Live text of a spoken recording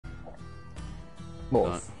What?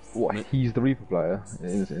 Right. What? He's the Reaper player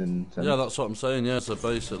Yeah, that's what I'm saying. Yeah, so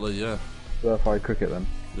basically, yeah. Verify cricket then.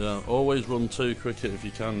 Yeah, always run 2 cricket if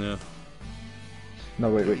you can. Yeah. No,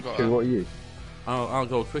 wait. What are you? I'll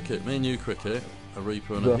go cricket. Me and you cricket. A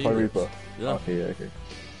Reaper and a Verify Helix. Reaper. Yeah. Okay, yeah, okay.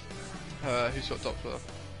 Who's got Doppler?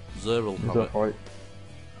 Zeril. Verify.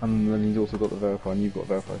 And then he's also got the Verify, and you've got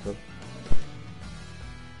Verify, so.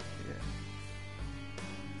 Yeah.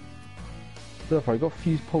 Verify, you got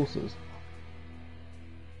fused pulsers.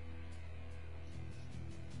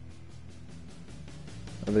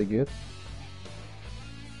 Are they good?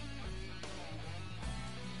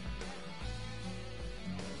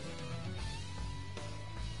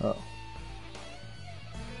 Oh.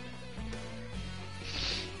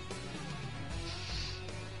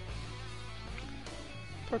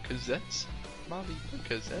 Percocets? Molly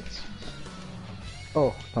Percocets?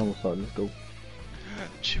 Oh, time start, let's go.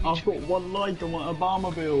 I've got one like on my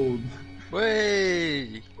Obama build.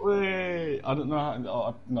 Way! Wait, I don't know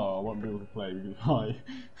how. No, I won't be able to play because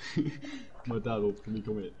my dad will probably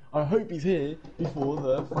commit. I hope he's here before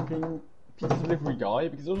the fucking pizza delivery guy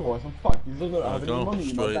because otherwise I'm fucked. He doesn't have any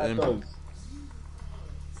money. My dad does.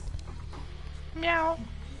 Meow.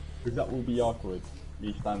 Because that will be awkward.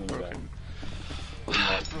 Me standing there.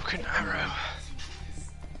 Broken arrow.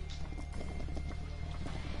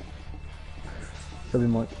 Sorry,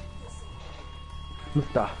 Mike.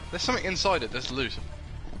 There's something inside it that's loose.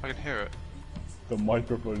 I can hear it. The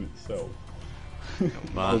microphone itself.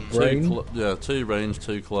 Man, two range,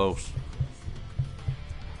 2 close.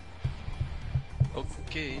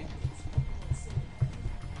 Okay.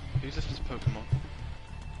 Who's this Pokemon?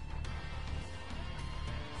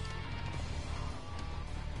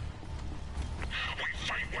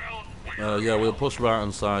 Yeah, we'll push right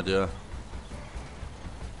hand side, yeah.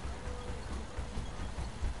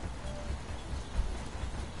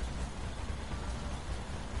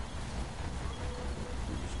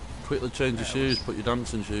 Quickly change your shoes, put your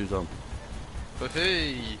dancing shoes on. But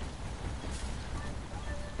hey!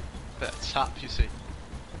 Bit of tap, you see.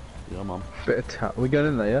 Yeah, man. Bit of tap. We're going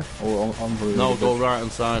in there, yeah? Or on No, go right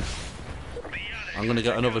hand side. I'm going to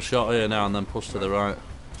get another shot here now and then push to the right.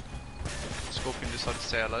 Scorpion decided to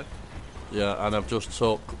say hello. Yeah, and I've just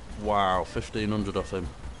took, wow, 1500 off him.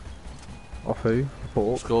 Off who?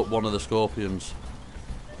 Pork? One of the Scorpions.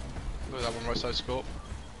 Look at that one right side Scorp.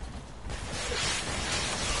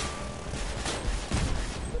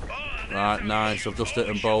 Right, nice, I've just hit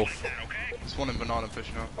them both. There's one in banana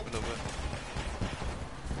pushing up a little bit.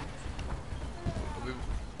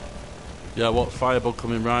 Yeah, what, Firebug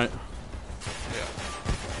coming right? Yeah.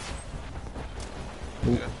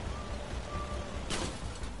 Yeah.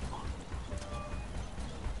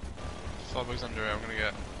 Firebug's under here, I'm gonna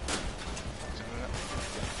get.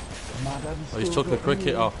 Oh, he's took a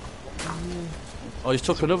cricket off. Oh, he's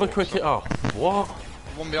took another cricket off. What?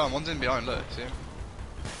 One behind, one's in behind, look, see him?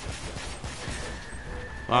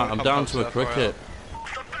 Right, I'm down to a cricket.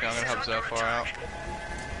 Yeah, I'm gonna help Zerfire out.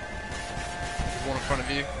 There's one in front of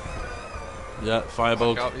you. Yeah,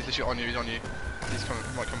 Firebug. He's literally on you, he's on you. He's coming,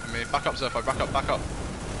 he might come for me. Back up, Zerfire, back up, back up.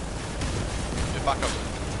 Just back up.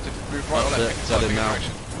 Just move right or left. Get him now.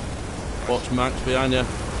 Watch Max behind you.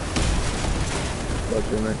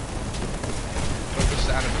 Watching me. Focus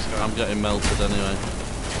the animals, guys. I'm getting melted anyway.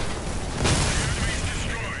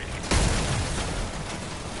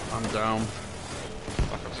 I'm down.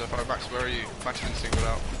 Back up, Zerfire. Max, where are you? Max has been singled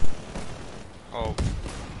out. Oh.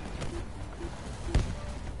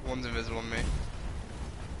 One's invisible on me.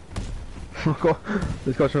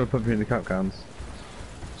 This guy's trying to put me in the cap cans.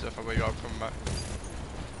 Zerfire, where you are, I'm coming back.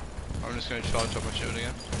 I'm just going to charge up my shield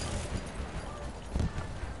again.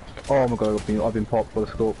 Oh my god, I've been popped by the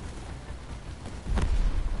scope.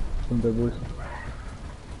 Some dead boys.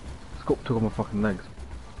 Scope took off my fucking legs.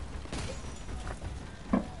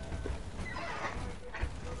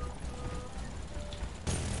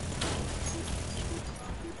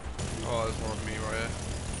 Oh, there's one on me right here.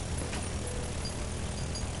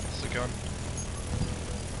 That's the gun.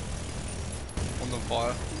 One's on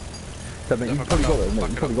fire. So, mate, you probably got it, mate.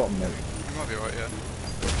 You probably got him, mate. You might be right, yeah.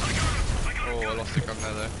 Oh, I lost the gun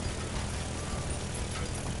there, though.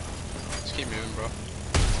 Just keep moving, bro.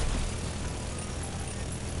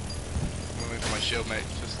 I'm moving for my shield, mate.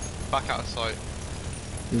 Just back out of sight.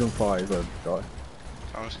 He's on fire, he's gonna die. So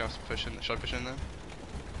I'm just gonna have to push in. Should I push in then?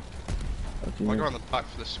 I I'll go around the back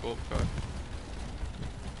for the Scorp guy.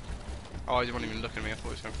 Oh, he wasn't even looking at me. I thought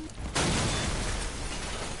he was going.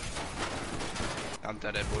 I'm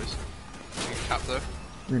dead here, boys. You can cap though.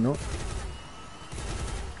 You're not.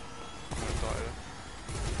 I'm gonna die there.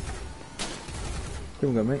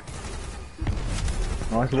 Still go, mate.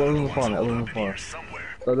 Nice, what was on the fire, mate? What was on the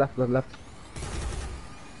fire? Left, left.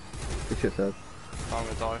 Good shit, Seb. I'm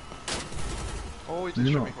gonna die. Oh, he did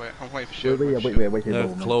You're shoot not. me. Wait, I'm waiting for shit. Wait, Yeah,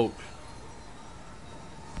 man. cloak.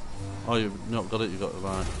 Oh, you've not got it, you got it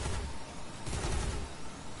right.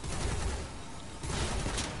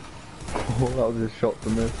 Oh, that was just shot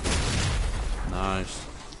from this. Nice.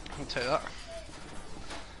 I'll take that.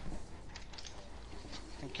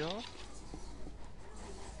 Thank you.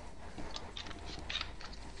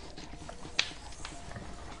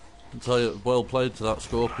 I'll tell you, well played to that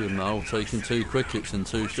Scorpion though, taking 2 crickets in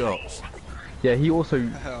 2 shots. Yeah, he also,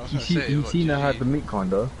 I was he gonna say, seen what, I GG. had the meat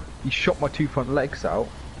grinder, he shot my 2 front legs out,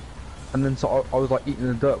 and then so I was like eating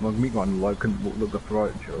the dirt with my meat grinder, like I couldn't look left or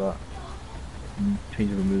right and shit like that. And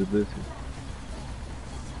changing the movability.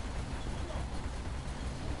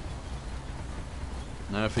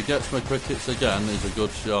 Now if he gets my crickets again, he's a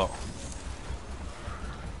good shot.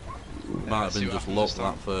 Might have see been what just happens luck this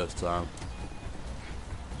time. that first time.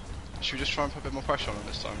 Should we just try and put a bit more pressure on him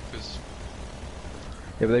this time? Because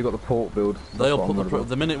Yeah, but they've got the port build. So They'll that's what put I'm worried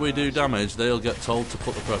the minute we do damage, they'll get told to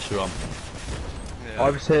put the pressure on. yeah, about.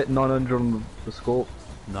 I've just hit 900 on the scorp.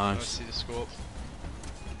 let's Nice. see the score.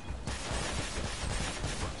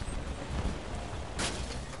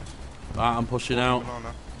 Right, I'm pushing out.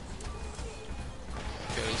 Banana.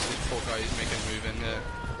 Okay, this poor guy is making a move in there.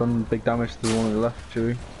 Done big damage to the one on the left,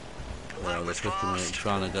 Chewy. Yeah, they're picking me,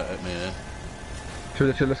 trying to get at me here.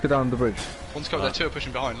 Chewy, let's go down the bridge. One's coming there, 2 are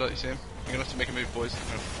pushing behind. Look, you see him? You're gonna have to make a move, boys.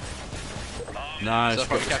 Nice, Zerf,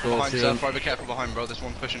 got be the careful behind. Scorpion. Zerf, be careful behind, bro. There's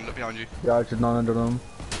one pushing. Look behind you. Yeah, I just 900 on them.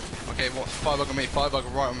 Okay, what? 5 bug on me. 5 bug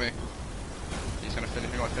right on me. He's gonna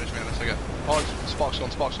finish. He might finish me unless I get. Oh, Spark's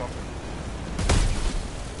gone. Spark's gone.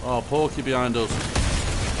 Oh, Porky behind us.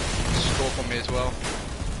 Scorp on me as well.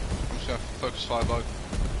 I'm just gonna focus 5 bug.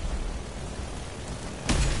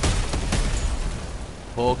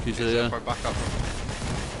 Porky's here. Zerf, back up.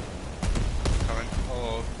 Coming.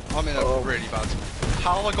 Oh, I'm in a really bad.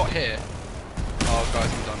 How have I got here? Oh,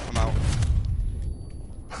 guys, I'm done. I'm out.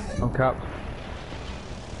 I'm capped.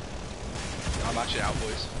 I'm actually out,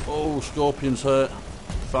 boys. Oh, Scorpion's hurt.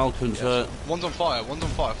 Falcon's hurt. One's on fire. One's on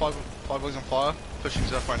fire. 5 boys on fire. Pushing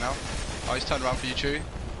Zerf right now. Oh, he's turned around for you, Chewy.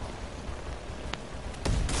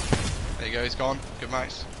 There you go. He's gone. Good,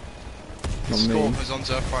 Max. Not me. Scorp is on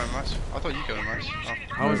Zerf right, Max. I thought you killed him, Max. Oh.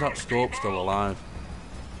 How is that Scorp still alive?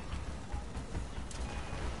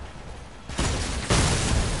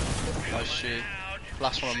 Nice shit.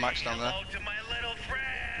 Last one on Max down there.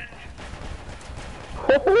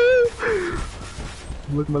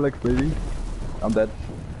 Look at my legs, baby. I'm dead.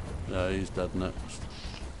 Yeah, he's dead next.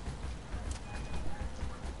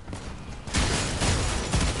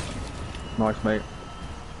 Nice, mate.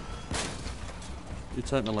 You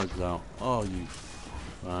take my legs out. Oh, you.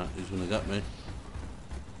 Right, he's gonna get me.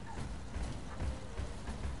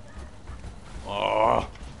 Oh!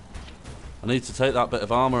 I need to take that bit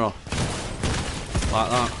of armour off. Like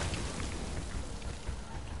that.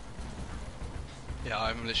 Yeah,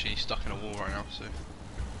 I'm literally stuck in a wall right now, so.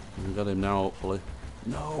 We can get him now, hopefully.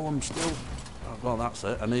 No, I'm still. Oh, well, that's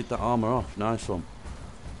it. I need that armour off. Nice one.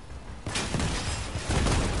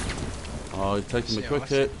 Oh, he's taking the See, I see.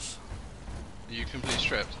 crickets. Are you completely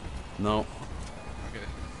stripped? No. Okay.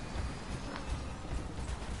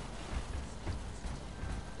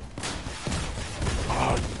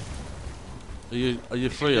 Are you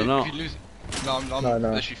free or not? If you lose, no, I'm No.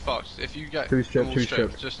 literally fucked. If you get Two stripped, all two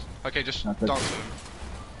stripped, stripped. just okay, just No, dance with him.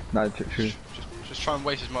 No, true. Just try and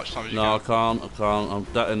waste as much time as you No, I can. can't. I'm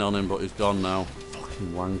betting on him, but he's gone now.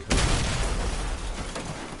 Fucking wanker.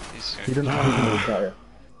 He's He doesn't have anything to say.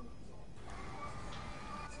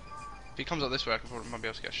 If he comes up this way, I can probably might be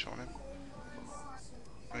able to get a shot on him.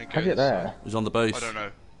 When he Have goes it this there. way. He's on the base. I don't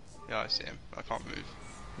know. Yeah, I see him. I can't move.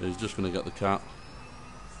 He's just gonna get the cat.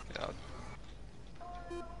 Yeah.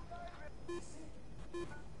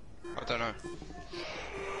 I don't know.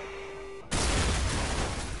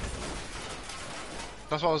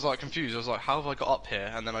 That's why I was like confused. I was like, how have I got up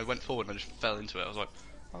here? And then I went forward and I just fell into it. I was like,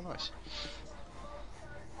 oh nice.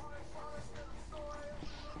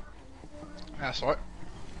 Yeah, that's alright.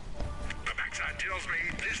 The backside tells me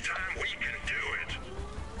this time we can do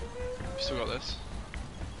it. Still got this.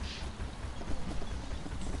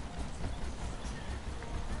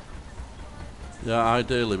 Yeah,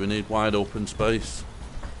 ideally we need wide open space.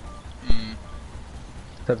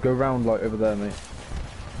 Seb, go round like over there, mate.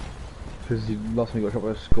 Because you last time you got shot by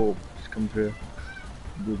a scorp. Just come through.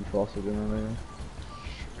 Really faster than I know.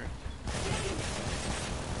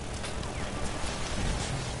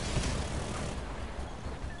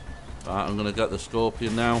 Right, I'm gonna get the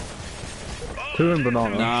Scorpion now. Two in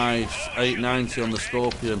banana. Nice. 890 on the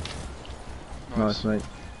Scorpion. Nice, mate.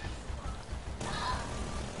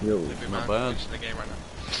 Yo. Big Not man, bad. he's in the game right now.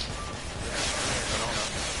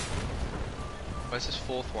 Where's this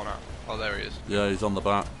fourth one at? Oh, there he is. Yeah, he's on the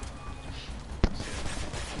back.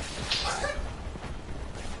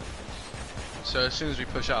 So as soon as we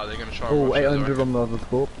push out, they're going to try and Oh, rush us, 800 right? on the other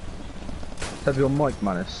score. Said your mic,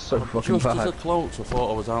 man, it's so fucking Just as I bad. cloaked, I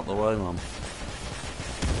thought I was out the way, man.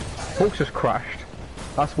 Pork's just crashed.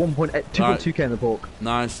 That's 2.2k in the pork.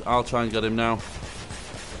 Nice. I'll try and get him now.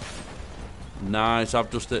 Nice. I've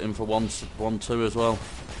just hit him for 1-2 as well.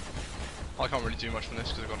 I can't really do much from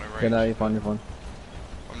this because I've got no range. Yeah, no, you're fine, you're fine.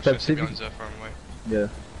 I'm Seb, just see going if to you- go Zephyr and wait. Yeah.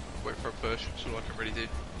 Wait for a push. That's all I can really do.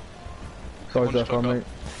 Sorry, One just Zephyr, woke mate.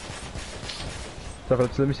 Zephyr,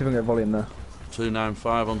 let me see if I can get volley in there.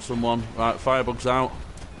 295 on someone. Right, Firebug's out.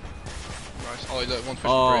 Nice. Oh, look, one push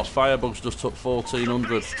Oh, on bridge. Firebug's just took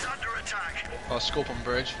 1400. Oh, Scorp on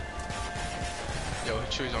bridge. Yo,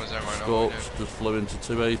 CheWy's on his own right now. Scorps just flew into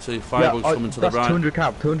 280. Firebug's coming to the that's right. 200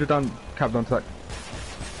 cab, 200 down, cab down to that.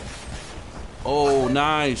 Oh,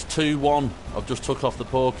 nice. 2-1. I've just took off the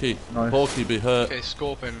Porky. Nice. Porky be hurt. Okay,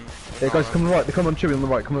 Scorp in. Yeah, guys, come on the right, they come on CheWy on the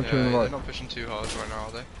right, come on Yeah, CheWy on the they're right. not pushing too hard right now,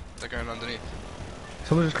 are they? They're going underneath.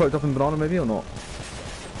 Someone just cloaked up in banana maybe or not?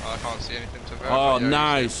 I can't see anything to verify. Oh, Yeah,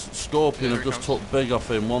 nice. Scorpion Yeah, have here just he took big off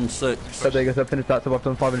him. 1-6. So there you go, so I finished that, so I've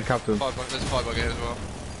done 500 cab to him. There's a 5 here as well.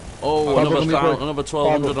 Oh, Firebug another on the right. another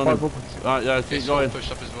 1200 on him. Firebug. Right, yeah, Okay, keep Scorp going.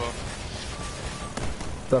 pushed up as well.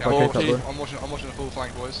 So if I Porky. case that, bro. I'm watching the full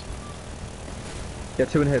flank, boys. Yeah,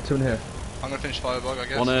 two in here, two in here. I'm going to finish Firebug, I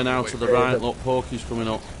guess. One here now Wait to for the it. right. Look, Porky's coming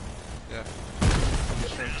up. Yeah. I'm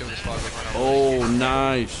just trying to kill this Firebug right now. Oh,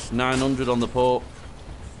 nice. 900 on the port.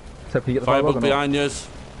 So can you get the firebug or Firebug not? behind yous.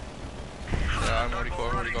 Yeah, I've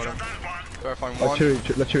already got him. Verifying Oh, one. let's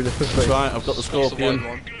CheWy, let's push That's play. right, I've got the He's the wide Scorpion.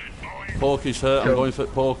 one. Porky's hurt. I'm Chill. going for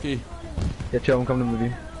Porky. Yeah, chill, I'm coming in with you.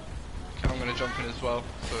 Okay, I'm going to jump in as well.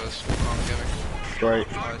 So Scorp can't get me.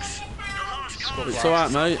 Great. Nice. Scorp It's last.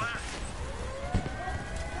 alright, mate.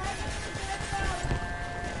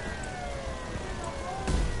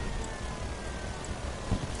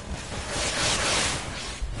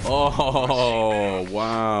 Oh,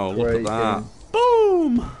 wow. Look Great at that. game.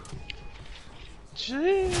 Boom!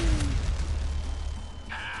 Gee.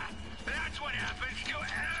 That's what happens to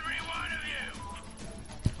every one of you.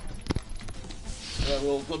 Yeah, we're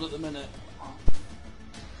all good at the minute.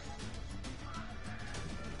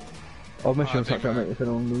 I'll mention on I think Snapchat, we're- mate, if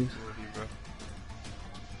anyone moves. Review, bro.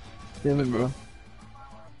 Yeah, maybe, bro.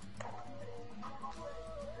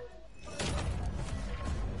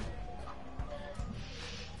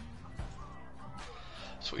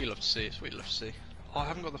 That's what you love to see. That's what you love to see. Oh, I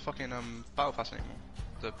haven't got the fucking battle pass anymore.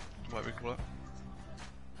 The whatever we call it.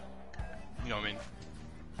 You know what I mean?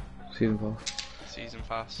 Season pass. Season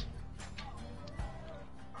pass.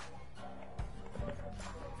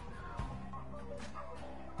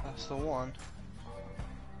 That's the one.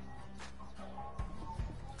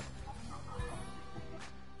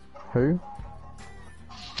 Who?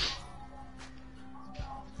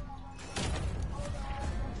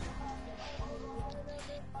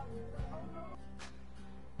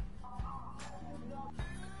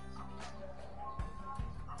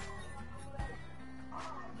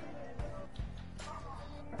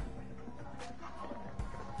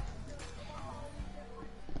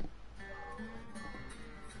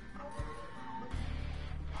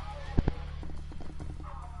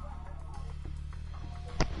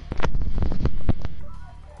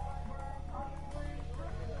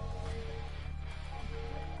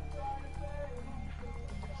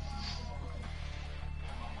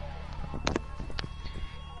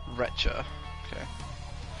 Retcher. Okay.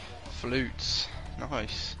 Flutes.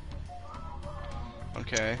 Nice.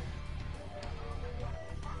 Okay.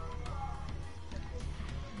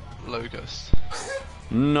 Locust.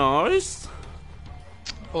 Nice.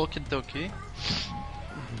 Okie dokie.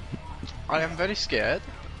 I am very scared.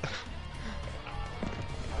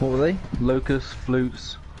 What were they? Locust,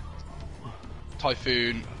 flutes.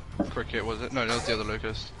 Typhoon. Cricket, was it? No, that was the other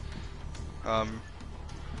locust.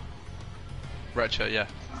 Retcher, yeah.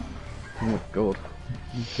 Oh my god.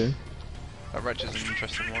 Okay. That Retcher's an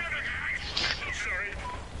interesting one. Sorry.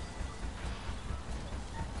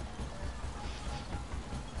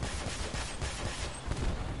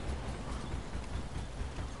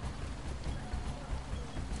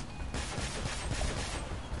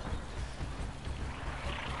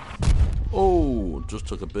 Oh, just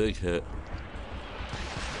took a big hit.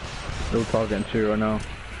 Still targeting two right now.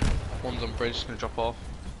 One's on bridge, gonna drop off.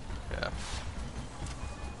 Yeah.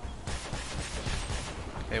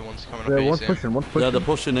 Okay, one's coming up Yeah, here, you one's see him? pushing, one's pushing. Yeah, they're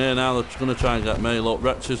pushing here now. They're going to try and get me. Look,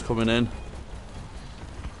 Wretch is coming in.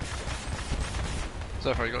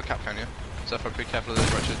 Zephyr, you got a cap can you? Zephyr, be careful of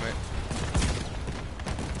those wretches, mate.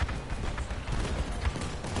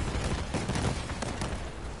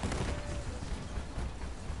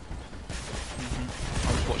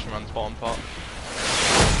 I'm just watching around this bottom part.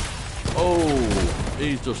 Oh,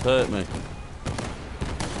 he's just hurt me.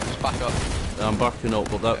 Just back up. Yeah, I'm backing up,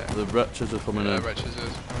 but that Yeah. the wretches are coming Yeah, in. wretches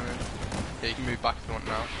is coming in. Yeah, you can move back if you want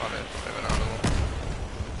now. Find it. Bit of an animal.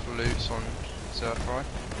 Flutes on Zephyr.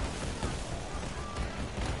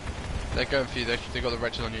 They're going for you. They got the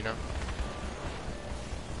wretches on you now.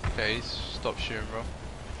 Okay, he's stopped shooting, bro.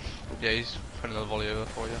 Yeah, he's putting another volley over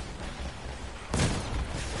for you.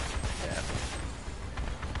 Yeah.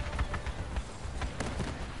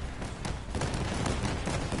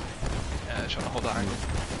 Yeah, trying to hold that angle.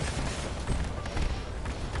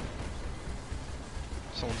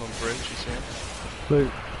 Someone's on bridge, you see him?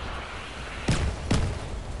 Flute.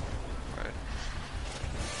 Right.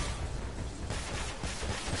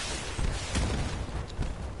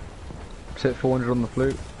 Sit 400 on the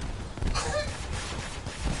flute.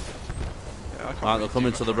 Yeah, I can't Right, really they're do coming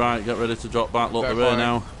much to the more. right. Get ready to drop back. Look, They're they're here fine.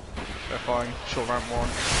 now. They're fine. Short ramp 1.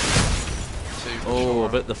 2. Oh, short a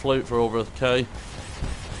ramp. bit the flute for over a K.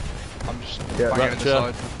 I'm just Yeah, banging it Ratcha.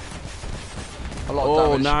 inside. A lot of Oh,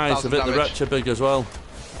 damage. nice. A 1,000 bit the damage. Wretch big as well.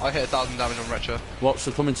 I hit 1,000 damage on Retcher. Watch,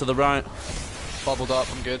 they're coming to the right. Bubbled up,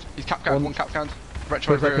 I'm good. He's cap canned, One. one cap canned. Retcher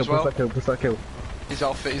Push over that here kill, as well. push that kill, push that kill. He's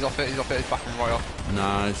off it, he's off it, he's off it, he's backing right off.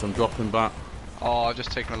 Nice, I'm dropping back. Oh, I've just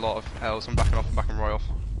taken a lot of L's, I'm backing off and backing right off.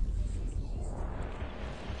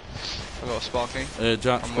 I've got a sparking. Jax,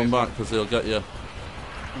 I'm come waiting back for- because they'll get you.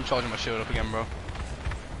 I'm charging my shield up again, bro.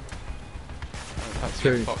 That's Two.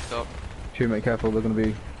 getting fucked up. Chew, mate, careful, they're gonna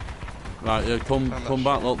be... Right, yeah, come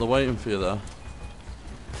back. Look, they're waiting for you there.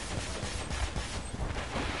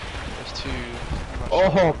 There's 2.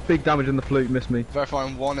 Oh, big damage in the flute, missed me.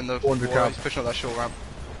 Verifying 1 in the 400 wall. cap. He's pushing up that short ramp.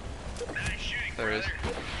 There he is.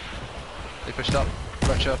 They pushed up.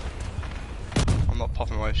 Retcher. I'm not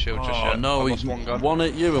popping my shield just Oh yet. no, I he lost one gun. one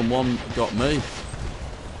hit you and one got me.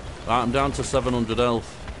 Right, I'm down to 700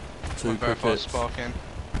 health. 2 One verified crickets. sparking.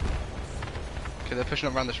 Okay, they're pushing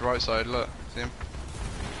up around this right side. Look, see him?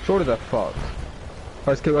 Surely they're fucked.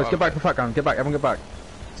 Let's get back to fat gun, get back, everyone get back.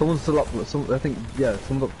 Someone's still up, I think, yeah,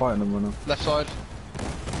 someone's up fighting them right now. Left side.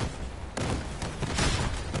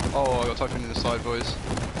 Oh, I got typing in the side, boys.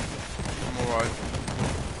 I'm alright.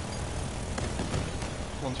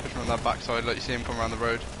 One's pushing on that back side. Look, you see him come around the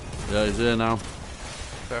road. Yeah, he's here now.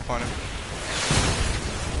 Verifying him.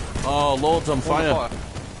 Oh, Lord's on On fire.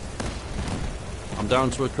 I'm down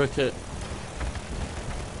to a cricket.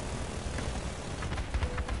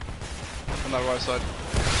 On that right side.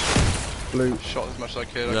 Blue. Shot as much as I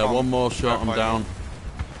could. I Yeah, can't one more shot, I'm verify down. him.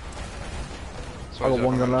 I Sorry, got Jeff,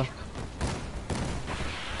 one I'm gun gonna- left.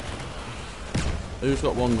 Who's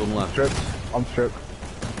got one gun left? Stripped. I'm stripped.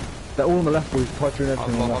 They're all on the left, boys. Try through I've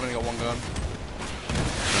everything on the left. only got one gun.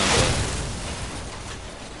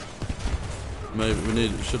 Maybe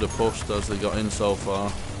we should have pushed as they got in so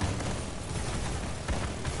far.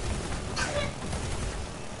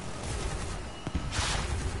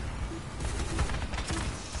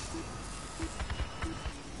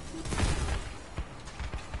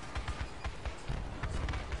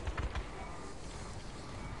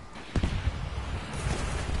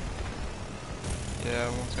 Yeah,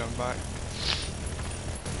 one's going back.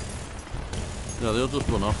 Yeah, they'll just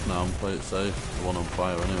run off now and play it safe. The one on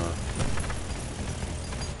fire anyway.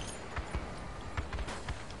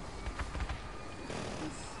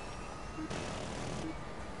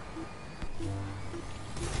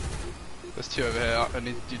 There's 2 over here. I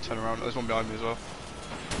need you to turn around. There's one behind me as well.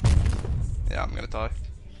 Yeah, I'm gonna die.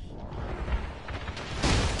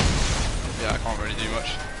 Yeah, I can't really do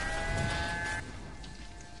much.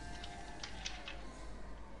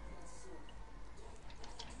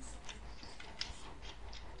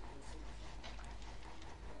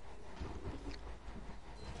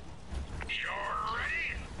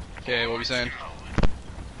 Okay, what are we saying?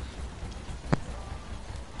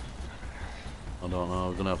 I don't know,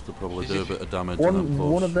 we're gonna have to probably do a bit of damage One and then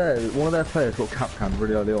push. one of their players got cap canned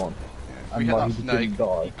really early on. We And hit like, that. he No, didn't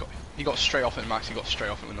die. he got straight off it, Max. He got straight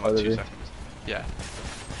off it within Oh, like did 2 he? seconds. Yeah.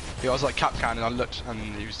 I was like cap can and I looked and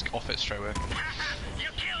he was off it straight away. You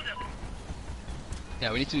killed him.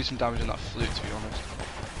 Yeah, we need to do some damage on that flute, to be honest.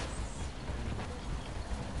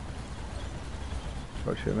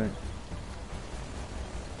 Oh shit, mate.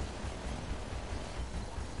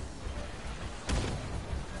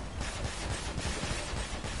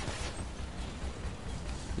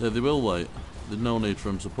 Yeah, they will wait. There's no need for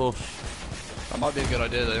him to push. That might be a good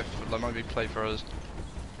idea though. That might be play for us.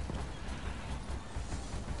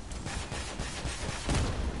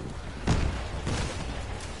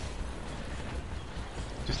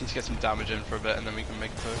 Just need to get some damage in for a bit and then we can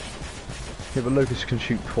make a push. Yeah, but Locust can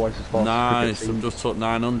shoot twice as fast. Nice, I've just took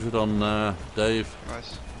 900 on Dave.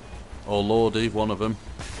 Nice. Or Lordy, one of them.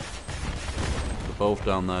 They're both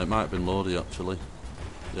down there. It might have been Lordy actually.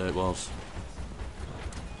 Yeah, it was.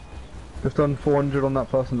 Just done 400 on that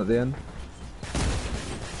person at the end.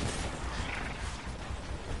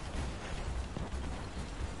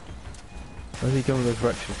 Where's he going with those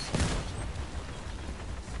wretches?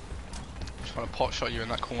 Just trying to pot shot you in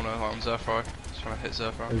that corner like on Zerfro. Just trying to hit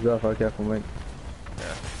Zerfro. Is that careful, mate?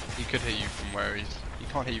 Yeah. He could hit you from where he's. He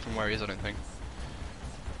can't hit you from where he is, I don't think.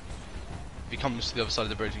 If he comes to the other side of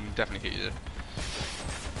the bridge, he can definitely hit you there.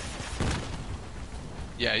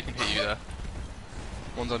 Yeah, he can hit you there.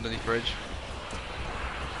 One's underneath bridge.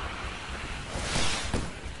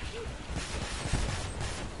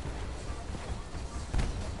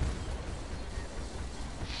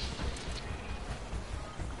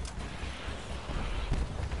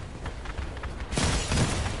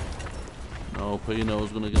 Oh,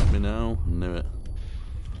 Pino's gonna get me now. Knew it.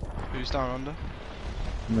 Who's down under?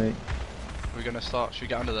 Mate. Are we gonna start? Should we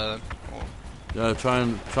get under there then? Or... Yeah, try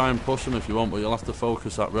and push him if you want, but you'll have to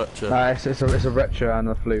focus that Retcher. Nah, it's a Retcher and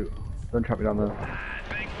a flute. Don't trap me down there.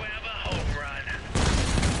 I think we have a home run.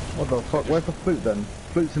 What the fuck? Where's the flute then?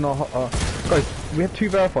 Flute's in our guys, we have 2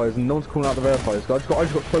 verifiers and no one's calling out the verifiers. I just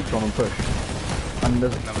got cloaked on and pushed. And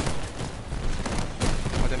there's No.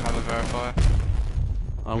 I didn't have a verifier.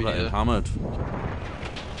 I'm We getting need hammered.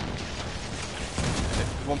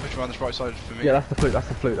 One push around this right side for me. yeah, that's the flute. That's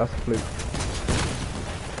the flute. That's the flute.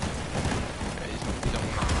 Yeah, he's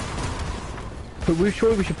not. But we're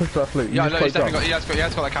sure we should push that flute. Yeah, You no, just he's cloaked definitely up. got. He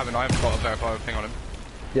has got that cabin. I haven't got a verifier ping on him.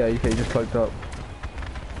 Yeah, you just cloaked up.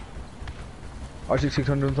 I took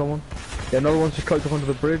 600 on someone. Yeah, another one's just cloaked up onto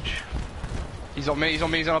the bridge. He's on me. He's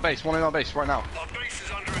on me. He's on our base. One in our base right now. Our base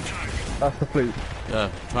is under attack. That's the flute. Yeah,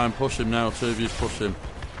 try and push him now. 2 of you push him.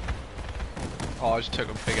 Oh, I just took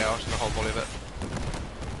a big L. Just a whole volley of it.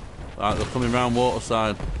 Right, they're coming round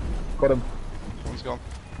waterside. Got him. One's gone.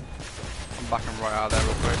 I'm backing right out of there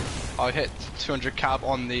real quick. I hit 200 cab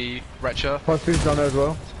on the Retcher. Five flute's down there as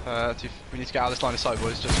well. We need to get out of this line of sight,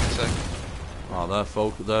 boys. Just gonna say.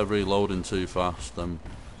 Oh, they're reloading too fast. Them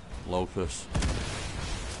Locust.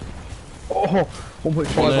 Oh, 1.5 One One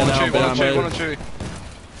there on now, two. One on behind two. me. One on two.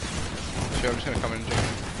 Sure, I'm just gonna come in and do.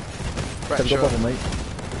 Seven got bubble, mate.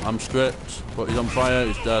 I'm stripped, but he's on fire.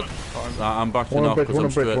 He's dead. Right, I'm backing One on off bridge, because one I'm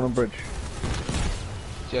on bridge, stripped. one on bridge.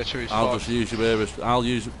 Yeah, Chewy's I'll fucked. just use you here. I'll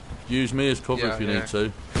use me as cover Yeah, if you yeah. need to.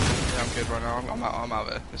 Yeah, I'm good right now. I'm out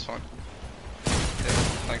of it. It's fine. Yeah,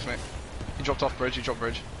 thanks, mate. He dropped off bridge. He dropped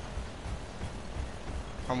bridge.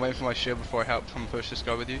 I'm waiting for my shield before I help come push this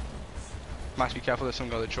guy with you. Max, be careful. There's some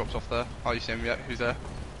guy that dropped off there. Oh, you see him yet? Who's there?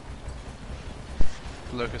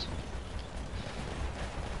 Locust.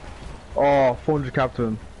 Oh, 400 cap to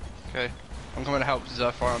him. Okay. I'm coming to help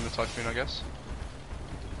Zerfire on the Typhoon, I guess.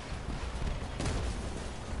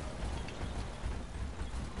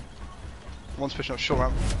 One's pushing up short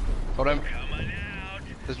ramp. Got him. Coming out.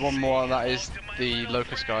 There's one more, and that is the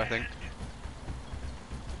Locust guy, I think.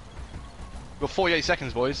 We've got 48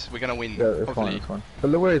 seconds, boys. We're gonna win. Yeah, it's fine, hopefully. it's fine.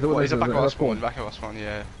 But look where Well, he's he's back of at our spawn. Back of our spawn.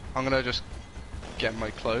 Yeah. I'm gonna just get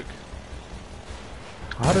my cloak.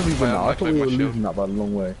 How did we win Well, that? I my thought cloak, we my were shield. losing that by a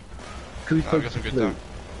long way. Cause we We focused got some the good flute.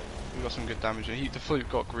 We got some good damage. The flute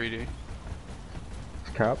got greedy.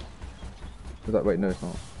 It's cap. Is that, wait, no, it's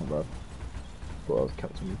not. Not bad. Thought I was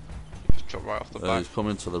capped to me. Just dropped right off the back. He's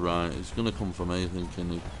coming to the right. He's going to come for me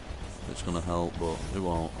thinking it's going to help, but it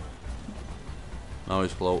won't. Now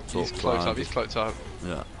he's cloaked up. He's cloaked fine. up. He's cloaked up.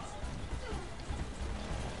 Yeah.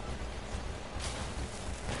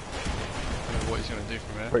 I don't know what he's gonna do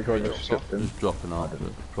from here. Wait, He I drops just off. stripped him. He's dropping off.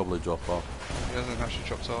 Probably drop off. He hasn't actually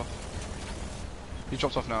dropped off. He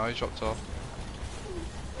dropped off now. He dropped off.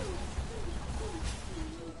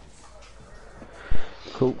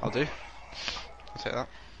 Cool. I'll do. I'll take that.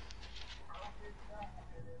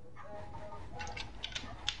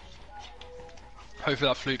 Hopefully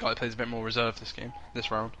that flute guy plays a bit more reserve this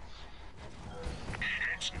round.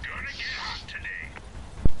 It's gonna get hot today.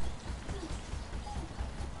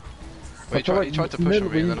 Well, he tried to push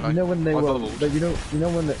on me and then you know when they I were, bubbled. you know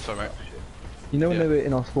when they, Sorry, mate. you know when Yeah. they were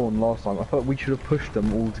in our spawn last time. I thought we should have pushed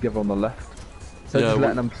them all together on the left. So Yeah, just we-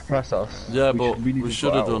 letting them press us. Yeah, but need we to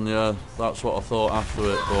should go have out. done, yeah. That's what I thought after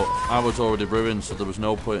it, but I was already ruined, so there was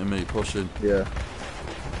no point in me pushing. Yeah.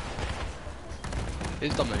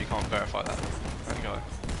 It's dumb that you can't verify that. There you go.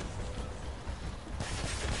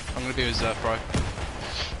 I'm gonna be with Zerf, bro.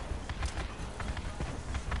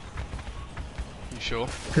 You sure?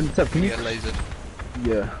 Can you Get lasered.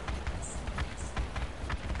 Yeah.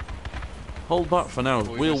 Hold back for now.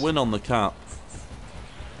 Before we We'll miss. win on the cap.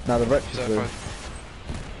 Now the wretch is Zerf, the.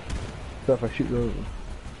 So if I shoot the.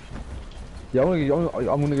 Yeah,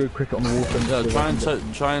 I'm gonna go cricket on the wall.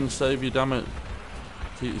 Yeah, try and save your damage.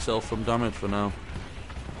 Keep yourself from damage for now.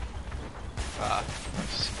 Ah,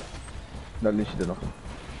 nice. No, at least you did not.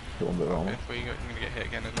 Hit one bit wrong. Okay, well, you're gonna get hit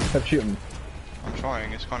again, isn't it? Have shoot him. I'm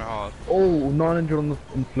trying, it's kinda hard. Oh, 900 on the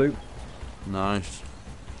flute. Nice.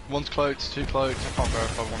 One's cloaked, two cloaked, I can't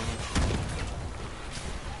verify one of them.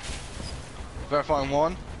 Verifying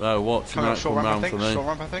one. Watch, you Coming might up short come ramp, I round think. for me. Short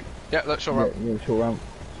ramp, I think. Yeah, look, short ramp. Yeah, short ramp.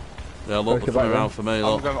 Yeah, look, Go they're back coming then. round for me,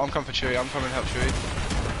 look. I'm coming for Chewy, I'm coming to help Chewy.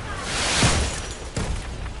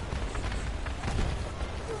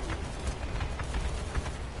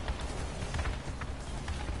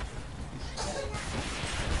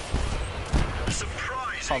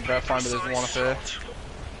 Can't verify, but there's one up here.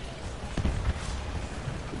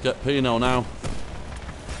 Get Pino now.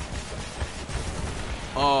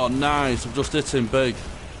 Oh, nice. I've just hit him big.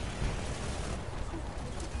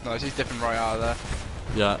 Nice, he's dipping right out of there.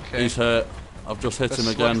 Yeah, Okay. he's hurt. I've just hit him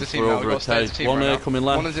Let's again the team for now. over We've a got to stay as a K. team One right here now. coming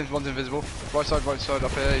left. One's invisible. Right side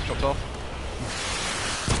up here, he's dropped off.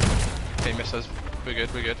 Okay, he missed us. We're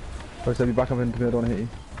good, we're good. Oh, so be back up into me, I don't want to hit you.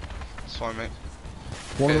 It's fine, mate.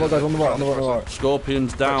 One of the guys on the right, on the right, on the right.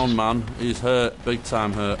 Scorpion's down, man. He's hurt. Big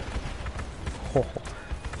time hurt. Yeah, we're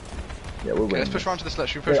Okay, winning. let's push round to this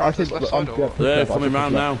left. Should we push Yeah, round to this left side or what? They're coming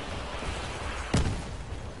round now.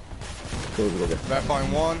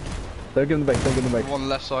 Verifying one. Don't give them the base, don't give them the base. One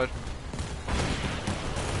left side.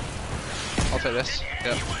 I'll take this.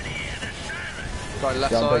 Yep. Right,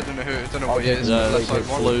 left Yeah, I'm side. taking- Don't know what he is. Yeah, Left side it's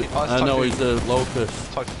one. flute. Oh, that's I know Typhoon. he's the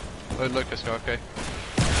locust. Oh, Locust guy. Okay.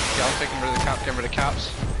 Yeah, I'm taking rid of the cap. Getting rid of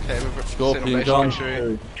caps. Okay, we're Scorpion sitting on base. gone. Make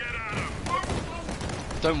sure-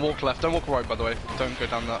 Don't walk left. Don't walk right, by the way. Don't go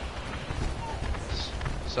down that.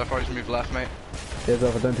 So far, just move left, mate. Yeah,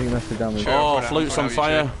 Zelf, I don't think that's the damage. Sure. Oh, Put it out, flute's put it on out,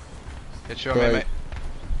 fire. you Yeah, chill, Great. mate.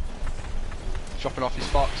 Dropping off, he's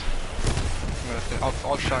fucked.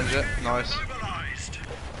 I'll challenge it. Nice.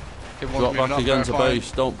 Okay, one's Drop moving back up, again to verifying.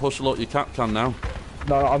 base. Don't push a lot your cap can now.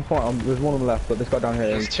 No, I'm fine. There's one on the left, but this guy down here.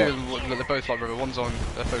 There's he's two of fucked. them, they're both like river. One's on,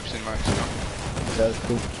 they're focusing max now. Yeah, that's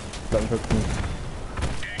cool. Let him focus me.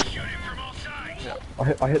 I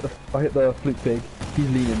hit the flute pig. He's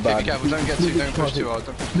leaning Okay, back. be careful, don't get too, don't push too hard.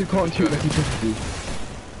 Flute can't shoot like he pushes you.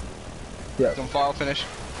 Yeah. It's on fire, finish.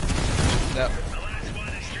 Yep.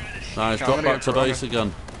 Nice, Okay, drop I'm gonna back go to for base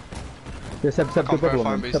again. Yeah, Seb, Can't good bubble verify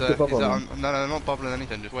on him, him. but Seb, good bubble he's on him. no, I'm not bubbling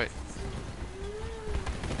anything, just wait.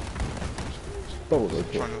 Bubble goes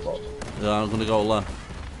Trying to- for it. Yeah, I'm gonna go left.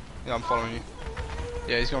 Yeah, I'm following you.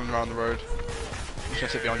 Yeah, he's going around the road. I'm just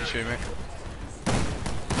gonna sit behind you, shoot, mate.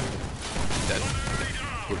 Dead.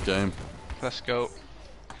 Good game. Let's go.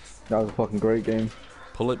 That was a fucking great game.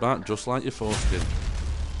 Pull it back just like your foreskin.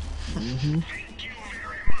 Thank you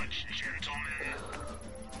very much,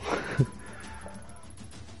 gentlemen.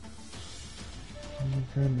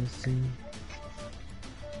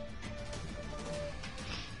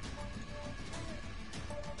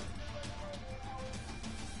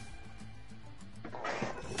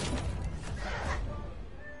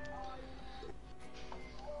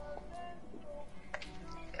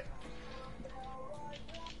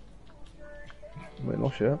 Wait, no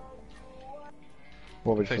shit.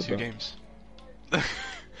 What we Play just two done. games.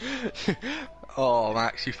 Oh,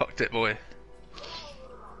 Max, you fucked it, boy.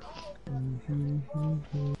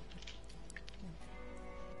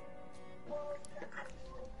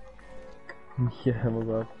 Yeah, my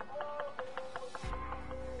god.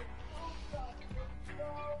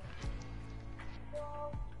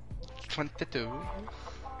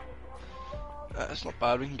 That's not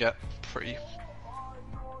bad, we can get pretty...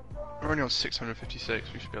 We're only on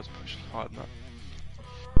 656, we should be able to push higher than that.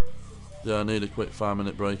 Yeah, I need a quick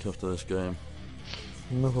 5-minute break after this game.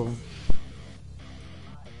 No problem.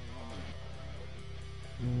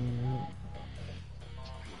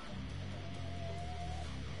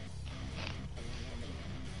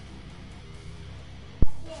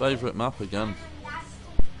 Favourite map again.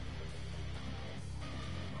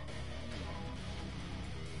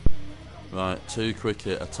 Right, 2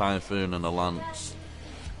 cricket, a typhoon and a lance.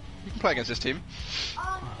 You can play against this team.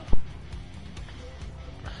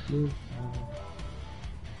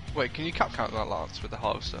 Wait, can you cap count that lance with the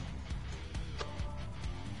harvester?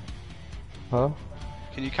 Huh?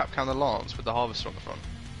 Can you cap count the lance with the harvester on the front?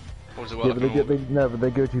 Or does it Yeah, work but like an no, but they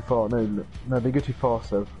go too far. No, they go too fast.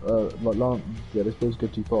 So, like, yeah, they're supposed to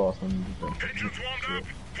go too fast. And Engines warmed up.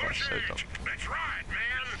 Push so it. dumb. That's right,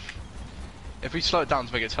 man. If we slow it down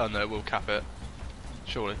to make it turn though, we'll cap it.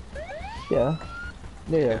 Surely. yeah,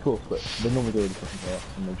 of course. But they normally go really fucking fast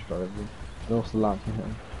and they just drive everything. And also the lamps can hit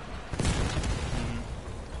them.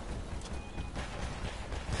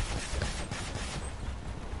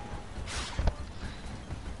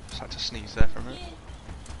 Just had to sneeze there for a minute.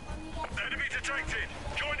 Enemy detected.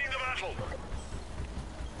 Joining the battle.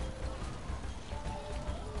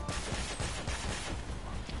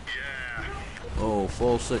 Yeah. Oh,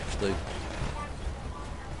 460.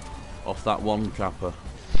 Off that one capper.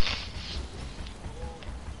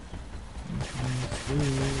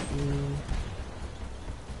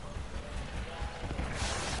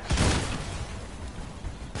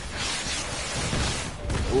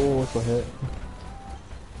 Oh, what's a hit?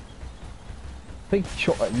 I think he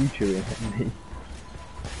shot at you, Chewy, and hit me.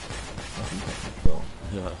 I think that's a shot.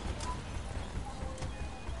 Yeah.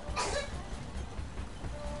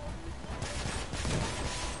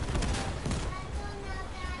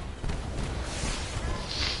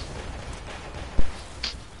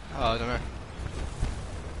 Oh, I don't know.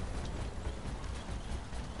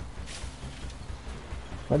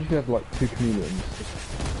 Imagine if you have like 2 chameleons,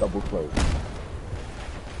 just double close.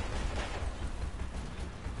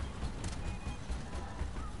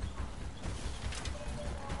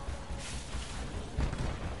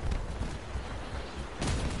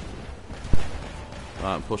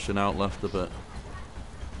 Right, I'm pushing out left a bit.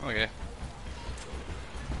 Okay.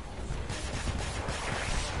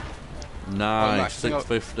 Nice, Max, I think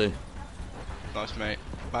 650. Nice, mate.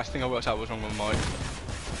 Last thing I worked out was wrong with Mike.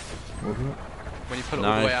 Wasn't it? When you put it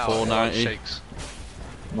all the way out, it 490. shakes.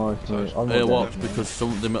 Nice, mate. I'm Here, not watch, dead, because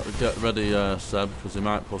they might get ready, Seb, because they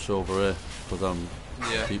might push over here, because I'm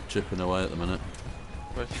Yeah. keep chipping away at the minute.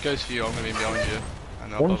 But if he goes for you, I'm going to be behind you.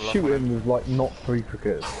 And I'll One bubble up shoot on him with like not 3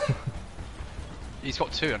 crickets. He's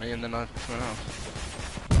got 2, hasn't he? And then I someone else.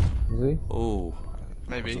 Is he? Oh,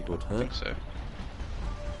 Maybe. That's a good I think hit. so.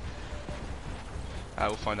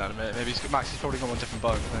 We'll find out in a minute. Maybe Max has probably got one different bow,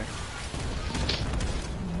 I think.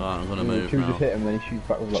 right, I'm gonna move Chewy now. just hit him, then he shoots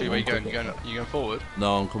back with like Chewy, where you one going? cricket. You going forward?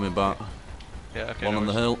 No, I'm coming back. Yeah, okay. One no on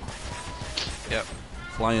the worries. hill. Yep.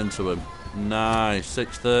 Fly into him. Nice,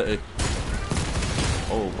 630.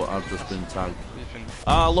 Oh, but I've just been tagged. You've been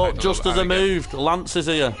Ah, look, tagged just all as I over. moved, Lance is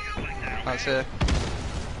here. That's it.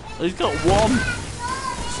 He's got 1.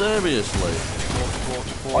 Seriously.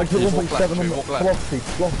 I put Walk 1.7 left, on Chewy, the walk left.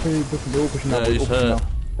 philosophy, they're all pushing Yeah, out, he's all pushing hurt. out.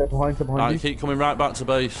 Step behind Right, you. keep coming right back to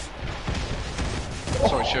base.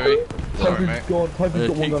 Sorry, Chewy. Sorry, Typhoon's mate. gone, Typhoon's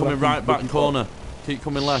got one Keep gun coming left, right he's back pushing corner. Keep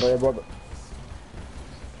coming left. forward. Yeah, brother.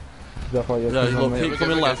 Is that right? Yeah, push on, look, mate. keep we're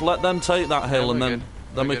coming good, left. Let them take that hill, Yeah, and we're then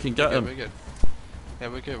good. we We're can good, get we're him. good, we're good. Yeah,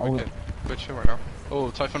 we're good, Oh. we're good. Good chill right now. Oh,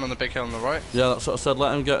 Typhoon on the big hill on the right. Yeah, that's what I said.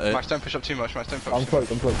 Let him get it. Max, don't push up too much. Max, don't push I'm up too much.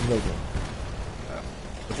 close.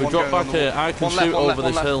 If we One drop going back on the here, wall. I can One left, shoot one left, over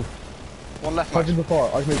one this left. hill. One left, Max. Typhoon's on fire,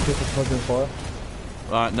 I can make sure Typhoon's on fire.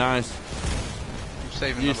 Right, nice. I'm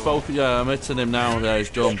saving Use another one. focus. Yeah, I'm hitting him now. Yeah, he's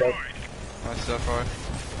done. Nice stuff, right.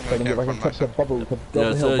 So I'm I going can to catch the get bubble, Yeah, double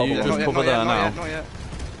so hill, bubble. you Yeah, just not yet, cover not there yet, now. not yet, not yet.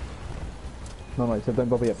 No, so don't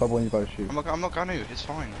bubble yet, bubble when you both shoot. I'm not going to. It's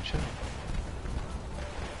fine. Chill.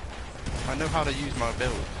 I know how to use my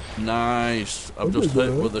build. Nice. I've just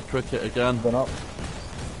hit with the cricket again. Then up.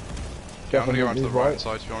 Yeah, I'm going to go around to the He's right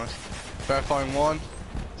side, to be honest. Verifying one.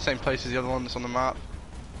 Same place as the other one that's on the map.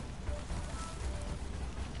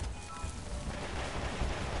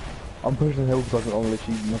 I'm pushing the hill because I can only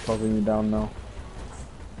literally not covering you down now.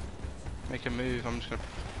 Make a move. I'm just going to...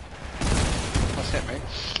 That's hit me.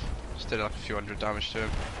 Just did like a few hundred damage to him.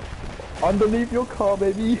 Underneath your car,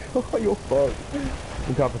 baby! You're fucked.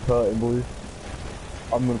 Look out for hurting, boys.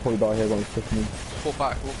 I'm gonna probably die here when he's pushing me. Just walk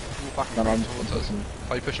back. Walk back No, and I'm go towards us. pushing.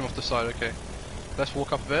 Oh, you push him off the side, okay. Let's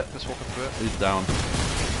walk up a bit. He's down.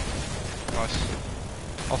 Nice.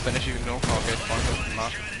 I'll finish you, no. Oh, okay, fine. Doesn't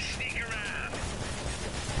matter.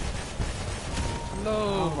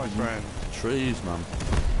 Hello, my friend. Trees, man.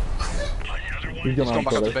 He's He's gone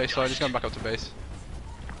back up to base. base side. He's going back up to base.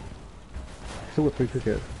 Still with 3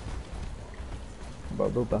 crickets. But I'll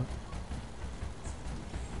build that.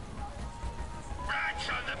 Rats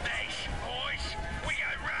on the base, boys. We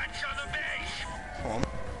got rats on the base. Come on.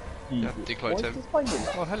 Yeah, decloaked What's him. this finding?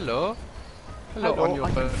 Oh, hello. Hello, Hello, on your I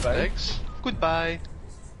can bird say. legs. Goodbye.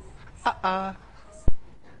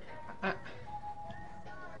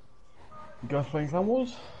 You guys playing Clan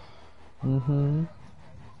Wars? Mm-hmm.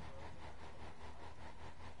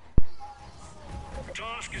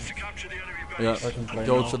 Task is Yeah, can play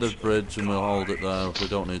go now. to the bridge and we'll hold it there. We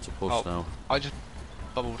don't need to push Oh. now. I just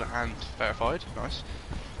bubbled and verified. Nice.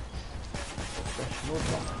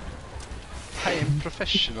 I am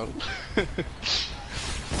professional.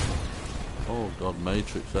 Oh god,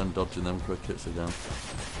 Matrix then dodging them crickets again.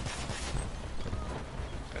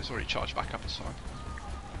 It's already charged back up, it's fine.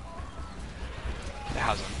 It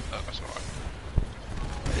hasn't. Oh, that's alright.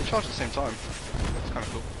 They charged at the same time. It's kind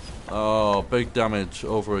of cool. Oh, big damage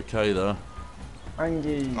over a K there.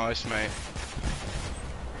 Angie. Nice, mate.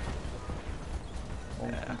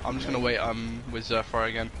 Yeah, I'm just gonna wait with Zerfire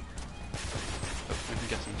again. Hopefully we can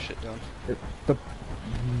get some shit done.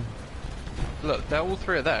 Look, they're all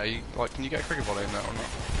three are there. Can you get a cricket volley in there or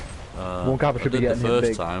not? One Gabba I should be did the getting hit first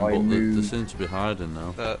big. time, I but they knew. seem to be hiding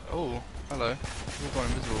now. Oh, hello. You've gone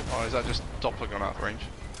invisible. Oh, is that just Doppler gone out of range?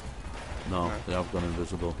 No, No. they have gone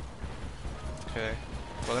invisible. Okay.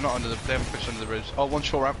 Well, they're not under the. They haven't pushed under the bridge. Oh, one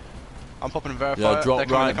short ramp. I'm popping and verify. Yeah, They're drop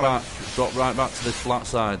coming, right they're coming. back. Drop right back to this flat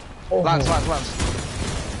side. Oh, Lance.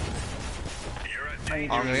 I'm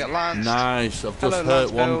gonna get Lance. Nice. I've just Hello, hurt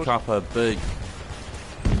Lance one build. kappa. Big.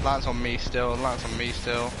 Lance on me still. Lance on me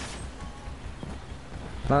still.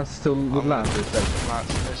 Lance still with Lance.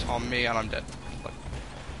 Lance is on me and I'm dead.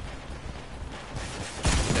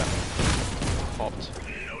 Yeah. Popped.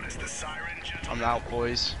 I'm out,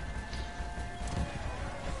 boys.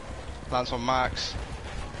 Lance on Max.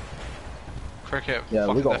 Cricket. Yeah, we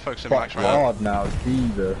Fucking, got they're focusing Max fucked right now. hard now.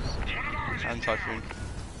 Jesus. And Typhoon.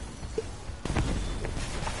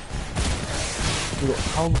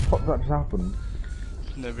 How the fuck did that just happen?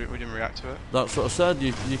 No, we didn't react to it. That's what I said.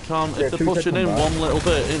 You can't. Yeah, If they're two pushing in seconds back. one little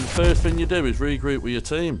bit, the first thing you do is regroup with your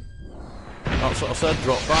team. That's what I said.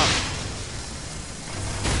 Drop back.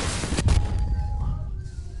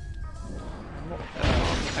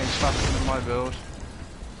 Things faster than my build.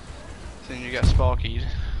 Then you get sparkied.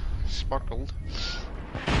 Sparkled.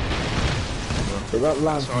 But that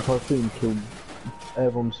Lance and That's Typhoon killed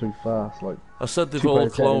everyone so fast. Like, I said they've Two all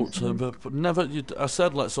by ten, cloaked, but never. I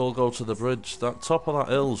said let's all go to the bridge. That top of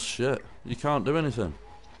that hill's shit. You can't do anything.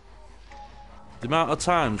 The amount of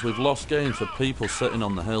times we've lost games for people sitting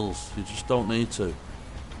on the hills, you just don't need to.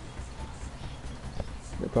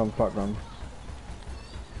 get down the background.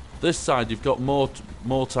 This side you've got more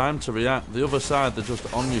time to react. The other side they're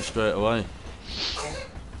just on you straight away.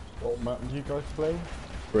 What map do you guys play?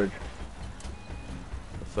 Bridge.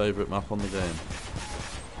 The favourite map on the game.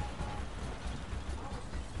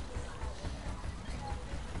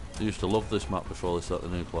 I used to love this map before they set the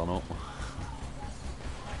new plan up.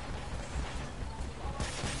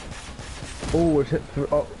 Oh,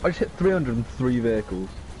 I just hit 303 vehicles.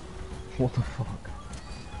 What the fuck?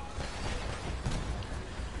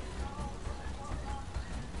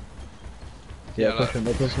 Yeah, Yeah,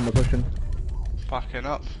 they're pushing. Backing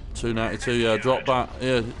up. 292, yeah, drop back.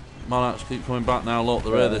 Yeah, Monarchs keep coming back now. Look,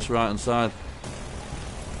 they're here, this right hand side.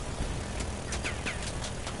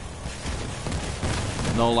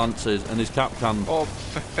 No lances, and his cap can. Oh,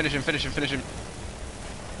 finish him. There's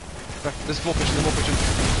more pushing.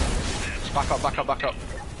 Back up.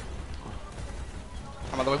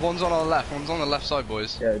 I'm out the way. One's on our left, one's on the left side,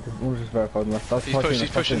 boys. Yeah, one's just verified on the left. That's He's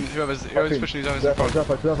pushing, whoever's pushing, who's in front.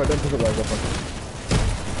 Zephyr, don't push up there,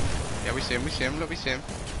 Zephyr. Yeah, we see him, look, we see him.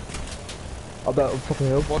 Up that top of the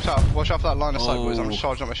hill. Watch out for that line of sight, boys. I'm Oh. just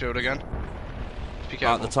charging up my shield again. Just be Right,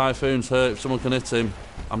 careful. the Typhoon's hurt. If someone can hit him,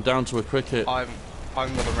 I'm down to a cricket. I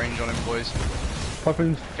haven't got the range on him, boys.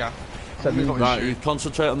 Typhoon's Yeah. 7 Got his Right, shoot. you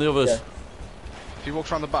concentrate on the others. Yeah. If he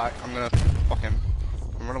walks around the back, I'm gonna fuck him.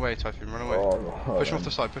 Run away, Typhoon, run away. Oh, Push him off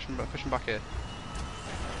the side, push him back here.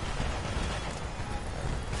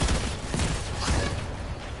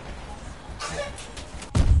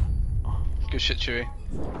 Good shit, Chewy.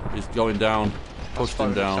 He's going down. Pushed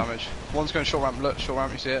him down. Damage. One's going short ramp, look, short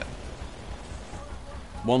ramp, you see it?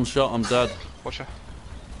 One shot, I'm dead. Watch her.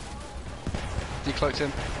 Decloaked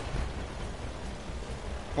him.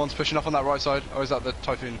 One's pushing up on that right side. Oh, is that the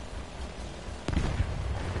Typhoon?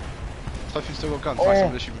 Typhoon's still got guns. Oh. Nice,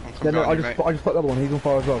 I'm literally Yeah, no, I behind you, just mate. put the other one. He's on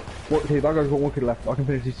fire as well. What? Okay, that guy's got one kid left. I can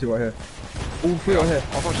finish these two right here. All three right here.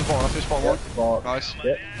 I'll finish the bottom, I'll finish bottom one. Fuck. Nice.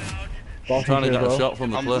 Yep. I'm trying to get a shot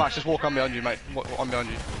from the cliff. Max, just walk on behind you, mate. I'm behind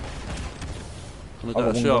you. Can I I've got get a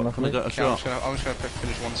one shot? gun Can I get a Okay, shot? I'm just gonna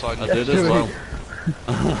finish one side. I did as well.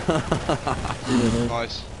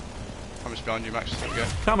 Nice. I'm just behind you, Max. There we go.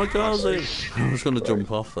 Kamikaze! I'm just going to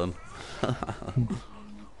jump off then.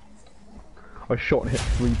 I shot and hit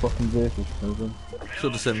 3 fucking vehicles.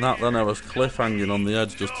 Should have seen that then. I was cliff hanging on the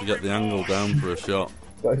edge just to get the angle down for a shot.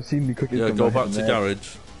 I've seen the cookies. Yeah, come go down back in to there.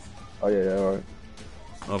 garage. Oh yeah, alright.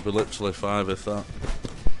 I'll be literally 5 if that.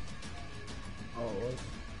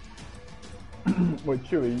 Wait,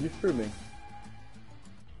 Chewy, are you streaming?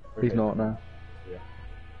 He's not now. Yeah.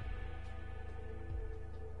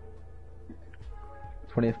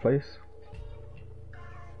 20th place.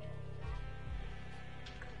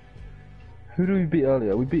 Who did we beat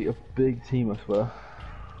earlier? We beat a big team, I swear.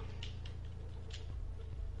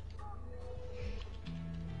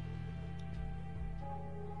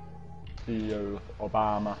 CEO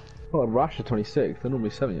Obama. Oh, Russia 26th. They're normally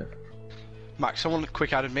 70th. Max, someone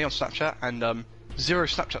quick added me on Snapchat and 0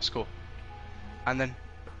 Snapchat score. And then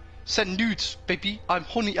send nudes, baby. I'm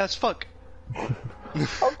horny as fuck.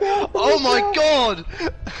 Oh my god!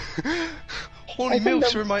 Horny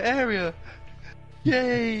milfs are in my area.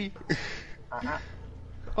 Yay!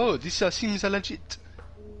 Oh, this seems legit.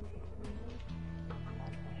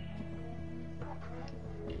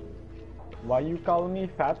 Why you calling me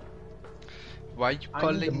fat? Why you I'm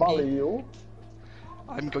calling bully me? you.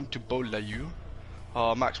 I'm going to bola you.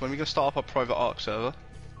 Max, when are we going to start up our private Ark server?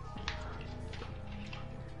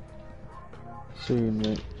 Soon,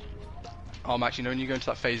 mate. Oh, Max, you know when you go into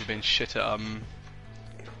that phase of being shit at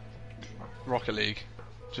Rocket League,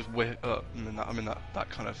 just I'm in that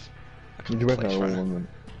kind of Did you reckon place that right now. one?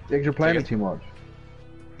 Yeah, 'cause you're playing it too much.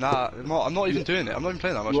 Nah, I'm not even doing it. I'm not even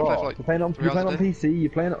playing that much. I'm playing for like You're playing on, 3 you're hours playing a on day. PC, you're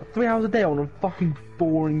playing 3 hours a day on a fucking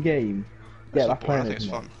boring game. Yeah, It's that's not boring, playing I think it.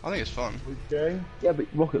 it's fun. I think it's fun. Okay. Yeah, but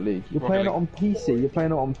Rocket League. You're Rocket playing League. it on PC, you're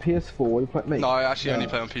playing it on PS4, you're playing... Mate, No, I actually only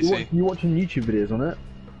play on PC. you're watching YouTube videos on it.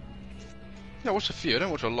 Yeah, I watch a few. I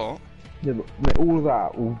don't watch a lot. Yeah, but mate, all of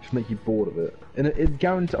that will just make you bored of it. And it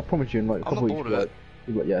guarantees, I promise you, in like a I'm couple not weeks, bored of it.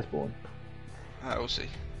 you'll be like, yeah, it's boring. Alright, we'll see.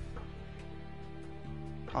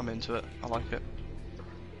 I'm into it. I like it.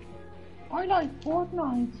 I like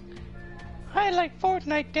Fortnite. I like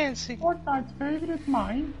Fortnite dancing. Fortnite's favorite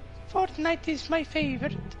mine. Fortnite is my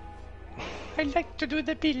favorite. I like to do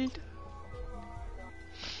the build.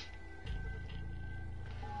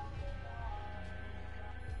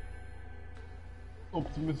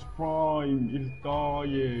 Optimus Prime is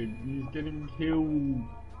dying. He's getting killed.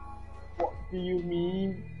 What do you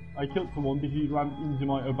mean? I killed someone because he ran into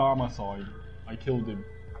my Obama side. I killed him.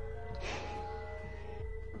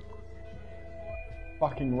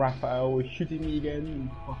 Fucking Raphael is shooting me again, you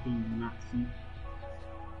fucking Nazi.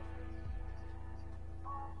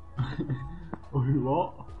 Oh,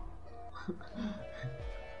 what?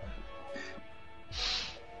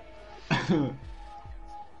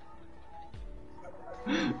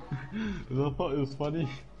 I thought it was funny.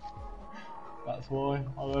 That's why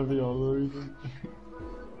I love you all reason.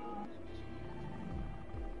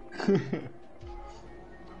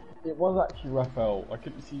 It was actually Raphael. I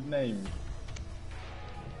couldn't see his name.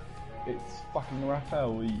 It's fucking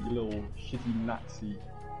Raphael, you little shitty Nazi.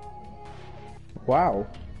 Wow.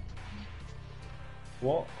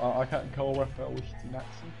 What? I can't call Raphael a shitty Nazi?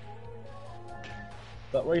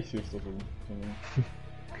 Is that racist or something?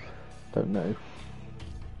 Don't know.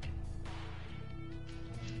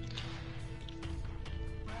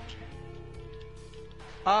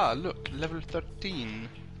 Ah, look, level 13.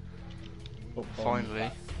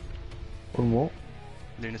 Finally, On what?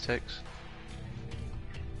 lunatics.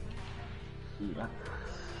 Yeah.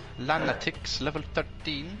 Lunatics, level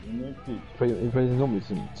 13. He plays in zombies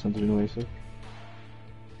and sounds to be noisy.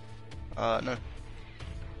 No. I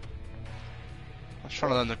was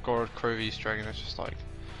trying to learn the Gorod Crove Easter egg and it's just like,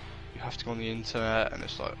 you have to go on the internet and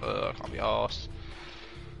it's like, I can't be arsed.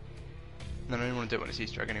 And then I don't want to do it when it's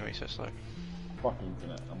Easter egg anyway, so it's like, Fuck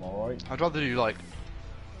internet, am I right? I'd rather do like,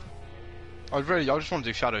 I just want to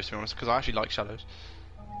do shadows to be honest, because I actually like shadows.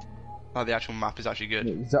 Like the actual map is actually good.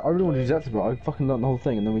 Yeah, I really want to do Zetsuba. I fucking learned the whole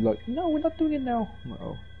thing and then we're like, no, we're not doing it now. I'm like,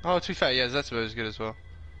 oh. Oh, to be fair, yeah, Zetsubo is good as well.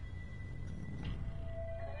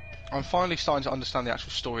 I'm finally starting to understand the actual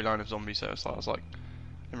storyline of zombies though, so I was like,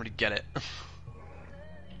 I didn't really get it.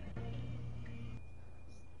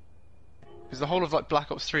 Because the whole of like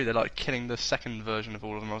Black Ops 3, they're like killing the second version of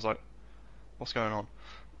all of them. I was like, what's going on?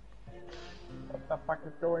 What the fuck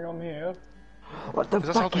is going on here? What the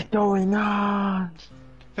That's fuck is something. going on?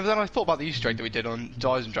 But then I thought about the Easter egg that we did on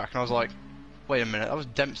Dysendrack, and I was like, wait a minute, that was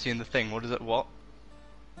Dempsey in the thing. What is it? What?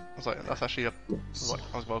 I was like, that's actually a.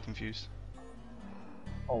 I was well confused.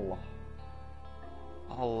 Allah.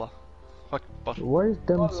 Allah. Like, but Why is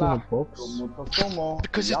Dempsey in a Hola. box? Como te tomo,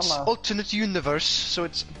 because te it's llamas. alternate universe, so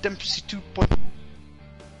it's Dempsey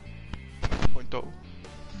 2.0.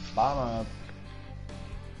 Vamos.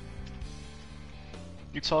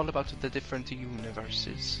 It's all about the different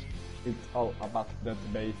universes. It's all about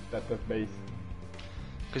database.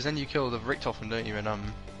 Because then you kill the Richtofen, don't you, in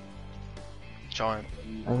Giant.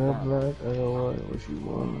 I got black, I got white, what you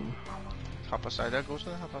want? Kappa side, that goes to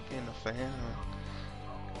the happy in the fan.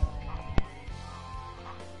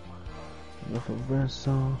 Like a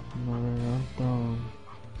vessel, not a dumb.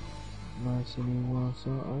 Nice anyone,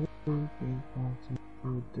 so I think party to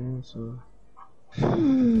dancer.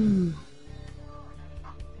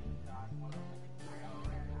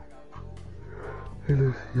 Hello,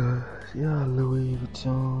 yeah, Louis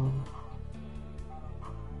Vuitton.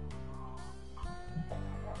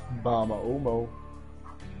 Bama Omo.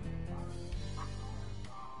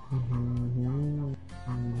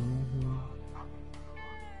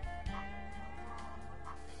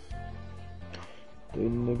 They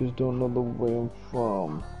niggas don't know the way I'm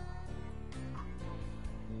from.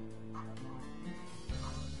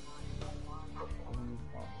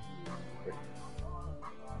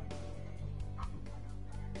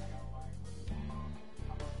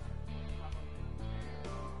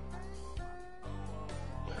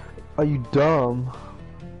 Are you dumb?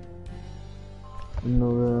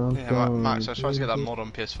 No, Yeah, Max, I tried to get that mod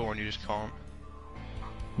on PS4 and you just can't.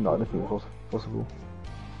 No, I don't think it's possible.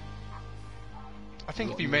 I I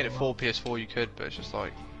think if you made it for PS4 you could, but it's just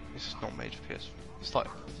like, it's just not made for PS4. It's like,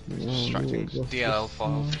 it's distracting DLL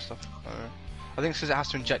files and stuff. I don't know. I think it's because it has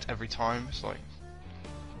to inject every time, it's like...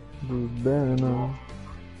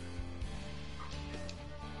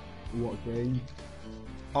 What game?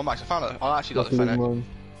 Oh Max, I found it. I actually got the Fennec.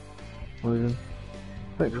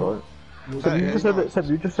 Thanks, right. So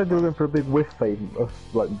you just said you were going for a big whiff phase,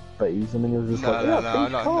 phase, and then you were just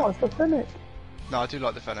it's the Fennec. No, I do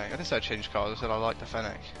like the Fennec. I didn't say I changed cars, I said I like the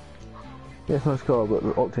Fennec. Yeah, it's a nice car, but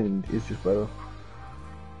the Octane is just better.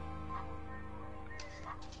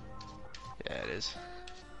 Yeah, it is.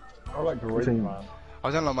 I like the ring, man.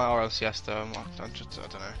 I don't like my RLCS though, I don't know.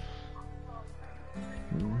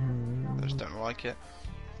 I just don't like it.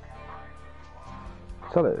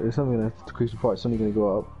 Sell it, it's only going to decrease the price, it's only going to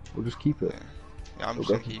go up. We'll just keep it. Yeah, I'm just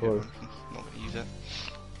going to keep it, I'm not going to use it.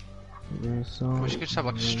 I wish you could just have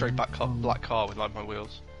like a straight back black car with like my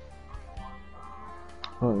wheels. I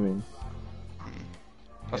know what I mean.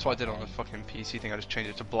 That's what I did on the fucking PC thing, I just changed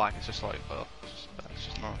it to black, it's just like, well, it's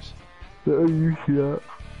just nice. Yeah, you see that.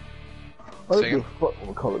 I don't Sing give a fuck what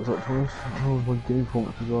the car looks like to us. Oh, my game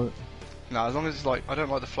performance is right. No, as long as it's like, I don't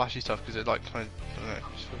like the flashy stuff because it like kind of, I don't know, it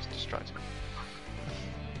just feels distracting.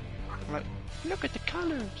 I'm like, look at the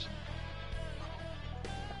colours!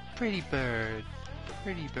 Pretty bird,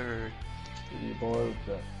 pretty bird. Silly boy with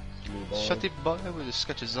that. Silly boy. Shut it boy with the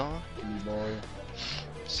sketches on. Silly boy.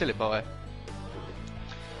 Silly boy.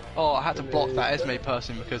 Oh, I had to block that Esme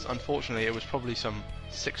person because unfortunately it was probably some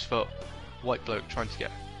 6-foot white bloke trying to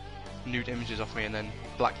get nude images off me and then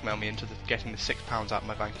blackmail me into getting the £6 out of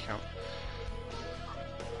my bank account.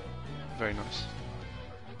 Very nice.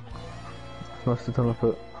 It's nice to turn up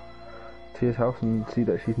at Tia's house and see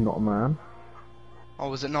that she's not a man. Oh,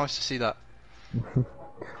 was it nice to see that? Mum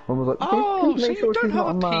was like, Oh, please so make you sure don't she's have not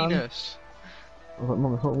a man. penis? I was like,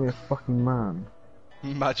 Mum, it's not really a fucking man.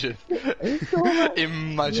 Imagine.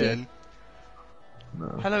 Imagine. No.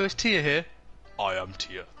 Hello, is Tia here? I am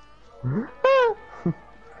Tia.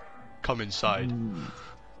 Come inside.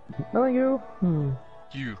 No, thank you.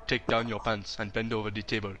 You take down your pants and bend over the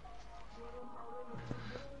table.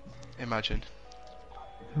 Imagine.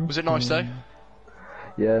 Was it nice though?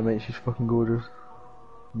 Yeah, mate, she's fucking gorgeous.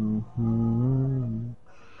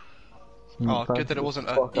 Oh, good that it wasn't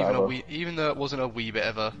even though it wasn't a wee bit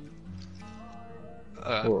of a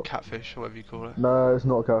catfish or whatever you call it. No, it's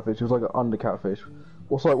not a catfish. It was like an under catfish.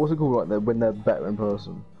 What's it called? Like when they're better in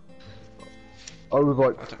person. I was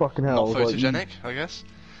like, fucking hell. Not photogenic, I guess.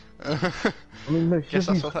 I mean, no, she just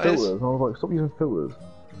used filters, and I was like, stop using filters.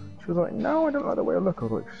 She was like, no, I don't like the way I look. I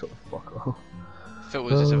was like, shut the fuck up.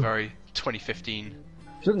 Filters is a very 2015.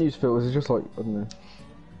 She doesn't use filters. It's just like, I don't know.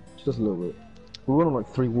 She does a little bit. We went on like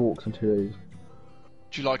 3 walks in 2 days.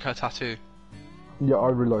 Do you like her tattoo? Yeah, I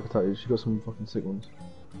really like her tattoos. She got some fucking sick ones.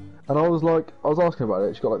 And I was like, I was asking about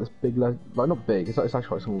it. She got like this big leg, like not big. It's actually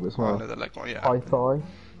quite small, but it's Oh, I not. know the leg one, yeah. High thigh.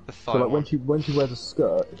 The thigh So like one. when she wears a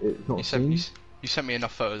skirt, it's not seen. You sent me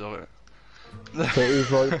enough photos of it. So it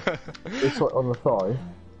was like, it's like on the thigh.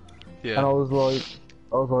 Yeah. And I was like,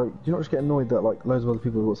 do you not just get annoyed that like loads of other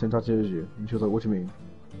people have got the same tattoo as you? And she was like, what do you mean?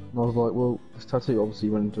 And I was like, well, this tattoo obviously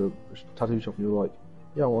you went into a tattoo shop and you were like,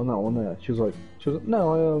 yeah, I want that one there. She was like,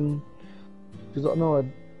 no, I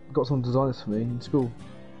got someone to design this for me in school.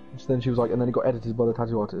 So then she was like, and then it got edited by the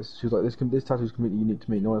tattoo artist. She was like, this tattoo is completely unique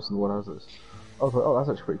to me. No one else in the world has this. I was like, oh, that's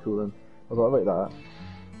actually pretty cool then. I was like, I rate that.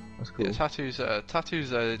 That's cool. Yeah,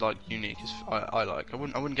 tattoos are like unique. I like. I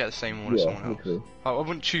wouldn't get the same one as someone else. Literally. I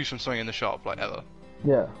wouldn't choose from something in the shop like ever.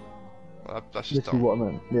 Yeah. That's just Literally dumb. what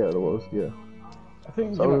I meant. Yeah, it was. Yeah. I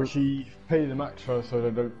think you can actually pay them extra so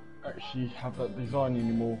they don't actually have that design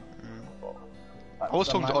anymore. I was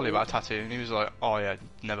talking to Ollie about a tattoo, and he was like, "Oh yeah,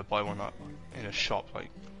 never buy one like in a shop. Like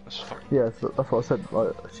that's fucking." Yeah, so that's what I said.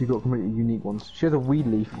 Like, she got completely unique ones. She has a weed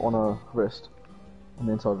leaf on her wrist, on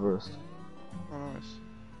the inside of her wrist. Oh, nice.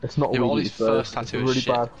 It's not a Yeah, but weed Ollie's leaf, though. first It's a tattoo is really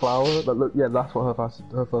shit. bad flower. Like, look, yeah, that's what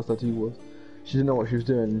her first tattoo was. She didn't know what she was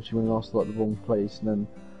doing, and she went and asked like the wrong place, and then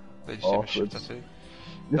They just give a shit afterwards. tattoo.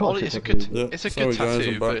 It's No, not Ollie, shit it's a tattoo, good, but- Yeah, it's a sorry good guys,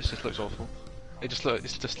 tattoo, I'm but back. it just looks awful.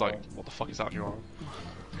 It's just like, what the fuck is that on your arm?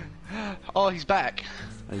 Oh, he's back.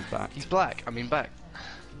 He's back. He's black. I mean, back.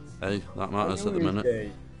 Hey, that matters at the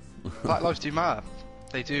minute. Black lives do matter.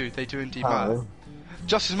 They do indeed How? matter.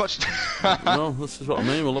 Just as much. No, this is what I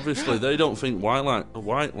mean. Well, obviously they don't think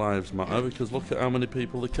white lives matter because look at how many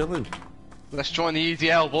people they're killing. Let's join the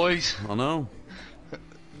EDL, boys. I know.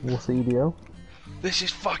 What's the EDL? This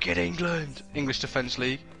is fucking England. English Defence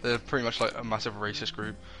League. They're pretty much like a massive racist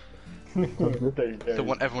group. They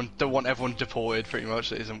want everyone deported, pretty much.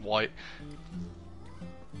 That isn't white.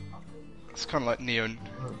 It's kind of like neon.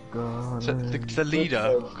 God. So the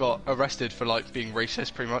leader got arrested for like being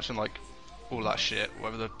racist, pretty much, and like all that shit,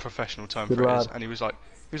 whatever the professional term Good for it is. lad. And he was like,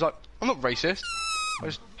 I'm not racist. I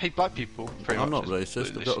just hate black people, pretty I'm much. not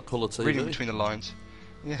racist. I've got a colour TV. Reading between the lines.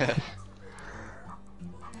 Yeah.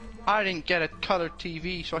 I didn't get a colour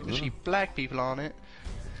TV so I can see black people on it.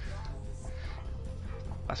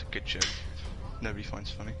 That's a good joke. Nobody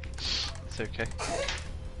finds funny. It's okay.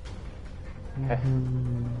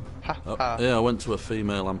 Ha Oh, ha. yeah, I went to a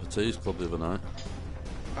female amputees club the other night.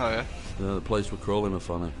 Oh yeah. Yeah, the place were crawling with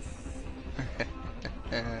funny.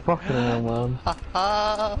 Fucking hell, man.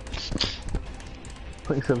 Ah.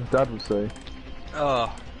 I think so his dad would say.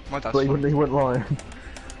 Oh, my dad's But he funny. wouldn't lie.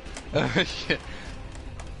 Yeah.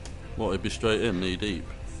 What, he'd be straight in, knee deep?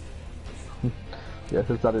 Yeah,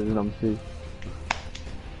 his dad is in MC.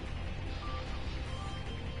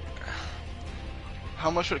 How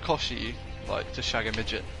much would it cost you, like, to shag a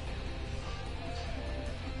midget?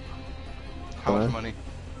 How much Dunno. money?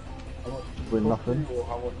 With nothing.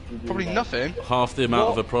 Probably nothing. Half the amount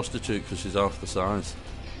of a prostitute because she's half the size.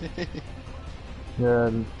 Yeah,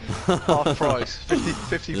 and Half price.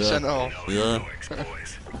 50% off. Yeah,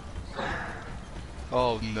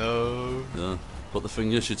 Oh no. yeah. But the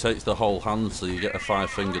thing is, she takes the whole hand, so you get a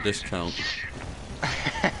 5-finger discount. okay,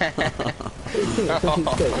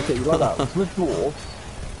 you like that. With dwarves,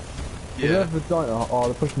 if you Yeah. have vagina, oh,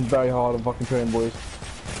 they're pushing very hard on fucking training, boys.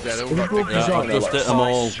 Yeah, they're all If got you big go Yeah, vagina, I've just like, hit them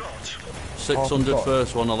all. Shot. 600 Half a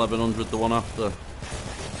first one, 1100 the one after.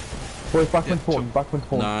 Boys, back when Yeah, spawn, back when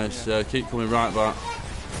spawn. Nice, yeah, keep coming right back.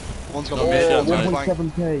 One's got Oh, mid, yeah, one's mate. got flank.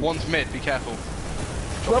 1.7k. One's mid, be careful.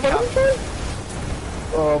 What Drop am I cap. doing?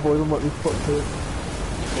 Oh, boys, I'm like, this fucked it.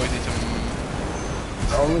 Boys need to.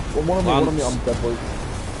 Oh, look, one of me, Lance. I'm dead, boys.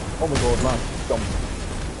 Oh my god, man, dumb.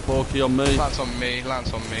 Porky on me. Lance on me,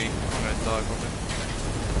 Lance on me. I'm gonna die probably.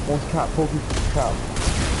 One's cat, Porky's cat.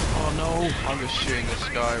 Oh no. I'm just shooting this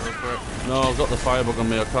guy real quick. No, I've got the firebug on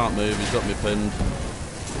me, I can't move, he's got me pinned.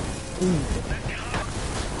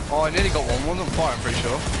 Oh, I nearly got one. One's on fire, I'm pretty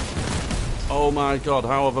sure. Oh my god,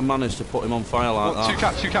 how have I managed to put him on fire like Oh, two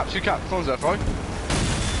that? caps. One's there, right?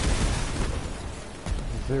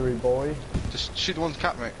 Zuri boy. Just shoot the one's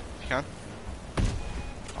cap, mate, if you can.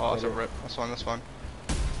 Oh, that's a rip. That's fine.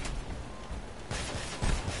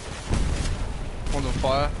 One's on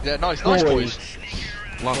fire. Yeah, nice Boys. boys.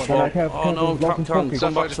 Last Well, one. I can't- Oh no, can't- Captain, can't-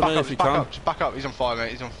 come back Just to me if you can. Just back up. He's on fire,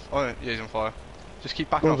 mate. Oh, yeah, he's on fire. Just keep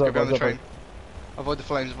backing off. Guns Go up, behind the guns train. up. Avoid the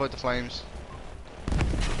flames.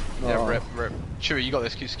 Yeah, Oh. rip. Chewy, you got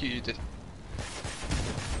this. You did.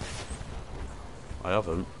 I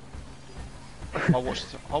haven't. I watched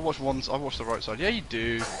the right side. Yeah, you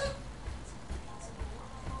do.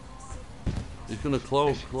 He's gonna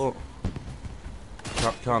close, look.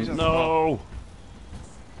 Cap He's can. on No!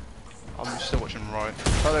 I'm still watching right.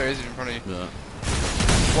 Oh, there he is in front of you. Yeah.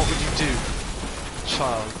 What would you do,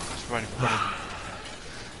 child? It's right in front of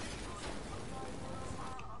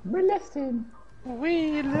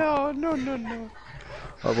We no.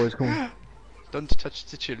 Oh, boys, come on. you. Don't touch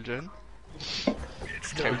the children.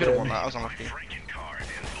 Okay, we could have won that. I was unlucky.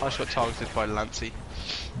 I just got targeted by Nancy.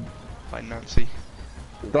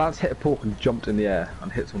 Lance hit a pork and jumped in the air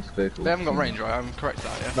and hit someone's vehicle. They haven't got range, right? I'm correct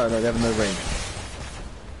that, yeah? No, they have no range.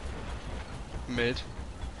 Mid.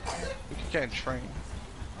 We could get in train.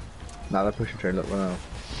 Nah, they're pushing train, look, right now.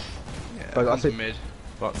 Yeah, But I one's think- mid.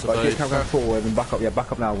 Back to Right, base. get camera forward and back up,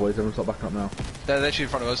 back up now, boys, everyone stop backing up now. They're literally in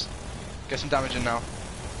front of us. Get some damage in now.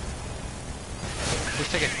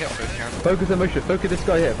 Just take a hit off it if you can. Focus the motion, focus this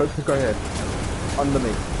guy here, Under me.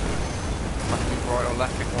 Move right or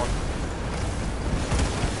left, pick one.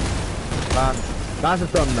 Lance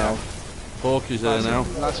is done now. Porky's here now.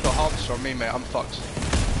 That's got harvester on me, mate. I'm fucked.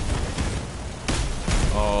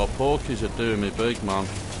 Oh, Porky's are doing me big, man.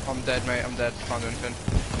 I'm dead, mate. I'm dead. Can't do anything.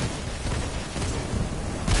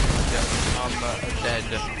 Yeah, I'm dead.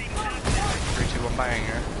 3, 2, 1, bang.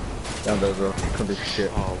 Yeah. Down there as well. Can't do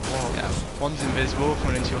shit. Oh, what? Yeah. One's invisible,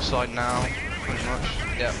 coming into your side now. Pretty much.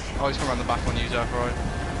 Yeah. Oh, he's coming around the back on you, Zerf, right?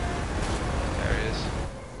 There he is.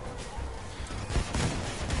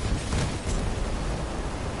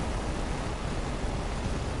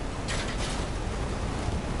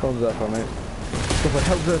 Come on, Zerfa, mate.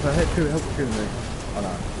 Help Zerfa, help me. Oh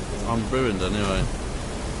no. I'm ruined anyway.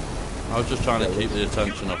 I was just trying to keep the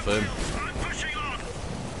attention off him.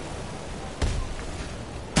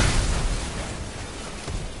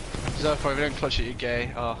 Zerf, if you don't clutch it, you're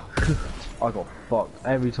gay. Oh, I got fucked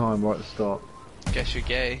every time right at the start. guess you're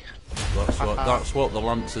gay. That's what the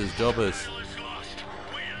Lance's job is.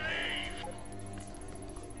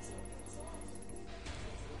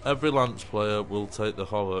 Every Lance player will take the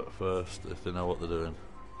horror first if they know what they're doing.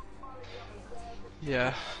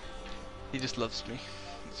 Yeah. He just loves me.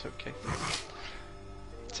 It's okay.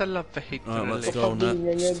 It's a love-hate Right, let's relationship. go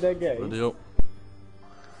next. Ready up.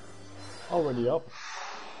 Already up.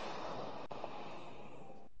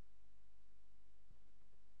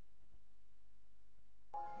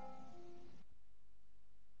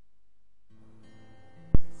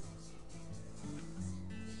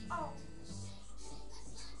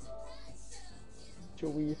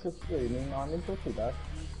 JOEM på sidan.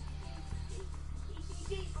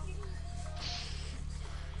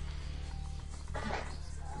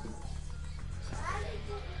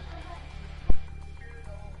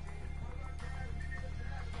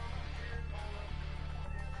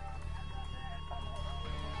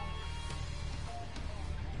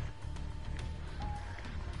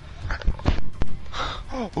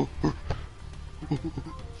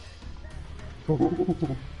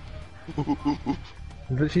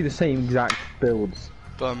 Literally the same exact builds.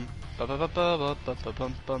 Bum. Bum bum bum bum bum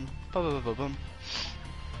bum bum bum bum bum.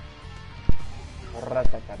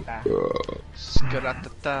 Ratatata.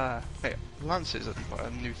 Skaratata. Hey, Lances are a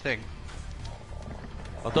new thing.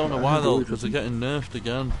 I don't know why though, because they're getting nerfed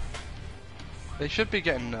again. They should be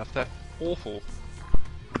getting nerfed. They're awful.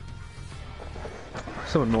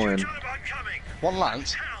 So annoying. One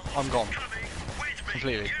Lance, I'm gone.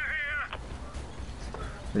 Completely.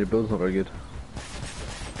 Your build's not very good.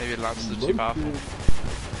 Maybe the Lances are too powerful.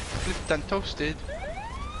 Flipped and toasted.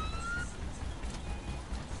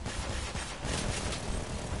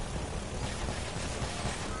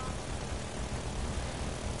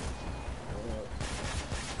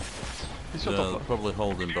 He's got Yeah, they're top probably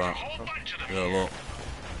holding back. Yeah, look.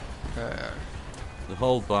 Yeah. They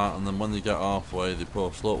hold back and then when they get halfway they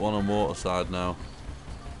push. Look, one on water side now.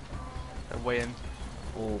 They're weighing.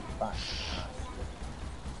 Oh, back.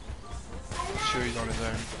 Sure he's on his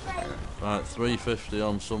own. Yeah. Right, 350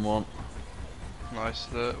 on someone. Nice,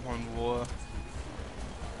 the one water.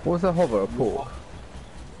 What was that hover? A pork?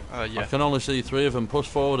 Yeah. I can only see 3 of them. Push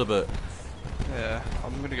forward a bit. Yeah,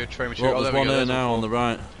 I'm gonna go train with you. Look, Oh, there's there we one go, here there's now on the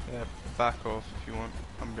right. Yeah, back off if you want.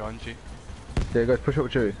 I'm behind you. Yeah, guys, push up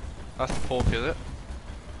with you. That's the pork, is it?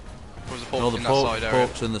 Or was the pork No, the in that side area?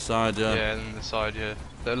 pork's in the side, yeah. Yeah, in the side, yeah.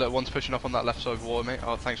 The little one's pushing up on that left side of water, mate.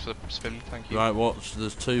 Oh, thanks for the spin, thank you. Right, watch.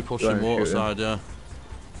 There's 2 pushing Don't water shoot him. side, yeah.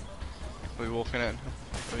 Are we walking in?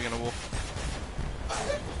 Are we gonna walk?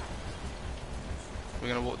 We're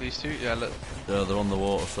gonna walk these 2? Yeah, look. Yeah, they're on the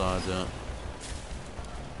water side, yeah.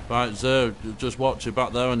 Right, Zer, just watch you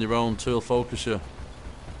back there on your own. 2 will focus you.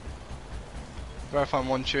 Verify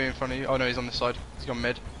one Chewy in front of you. Oh no, he's on this side. He's gone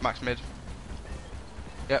mid. Max mid.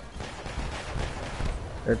 Yep.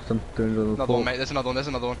 It's some doing the Another one, mate. There's another one. There's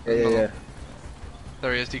another one. Yeah, There's yeah, another yeah. one.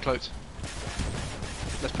 There he is, decloaked.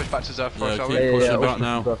 Let's push back to Zerf, Yeah, shall keep we? pushing yeah, back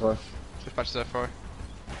now. That's right. Push back to Zerf,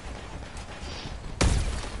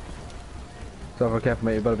 So careful,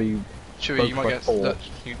 mate. You better be. Chewy, you might Focus get by 4. look,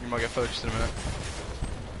 you might get focused in a minute.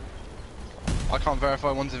 I can't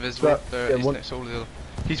verify. One's invisible. That- There, yeah, he's one- next to all the other.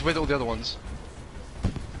 He's with all the other ones.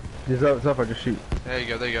 Zerfa, just shoot. There you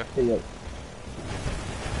go. There you go. There you go.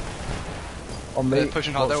 On They're me.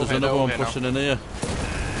 pushing hard. They're all There's here. They're another all one here now. pushing in here.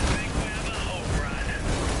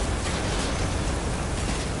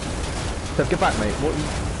 Zerf, get back, mate. What?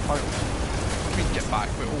 What do you mean get back?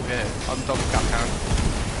 We're all here. I'm double cap down.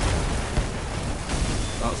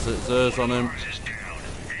 That's it, Zer's on him.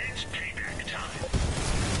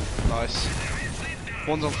 Nice.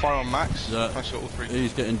 One's on fire on Max. Yeah. Max got all 3.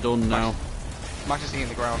 He's getting done now. Max is hitting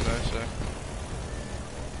the ground though, so.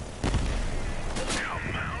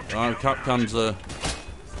 Right, Capcan's there.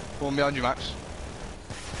 One behind you, Max.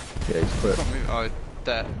 Yeah, he's quit. Not moving. Oh,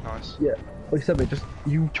 There, nice. Yeah. Like I said, mate, just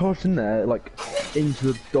you charged in there, like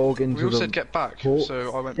into the dog, into We all the. said get back, port.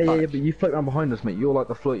 so I went Yeah, back. yeah, but you float around behind us, mate. You're like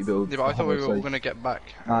the floaty build. Yeah, but I thought we were all so- gonna get back.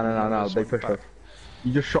 No. They pushed us.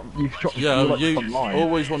 You just shot. You shot. Yeah, you're like you front line.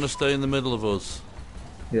 always want to stay in the middle of us.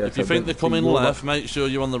 Yeah, If you so think they're coming you're left, like- make sure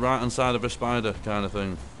you're on the right hand side of a spider, kind of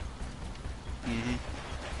thing.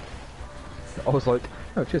 I was like,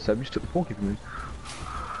 oh, cheers, Seb. You just took the porky from me.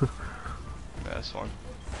 Yeah, that's fine.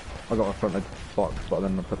 I got my front leg fucked, but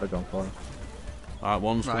then I put that on fire. Right,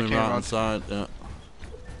 one's Right, coming came right around. hand side. Yeah.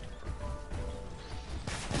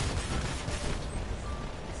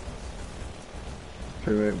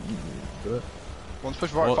 Anyway, do it. One's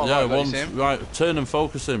pushed right, Well, far yeah, right, let you one's see him. right. Turn and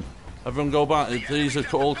focus him. Everyone go back. These are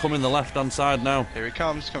all coming the left hand side now. Here he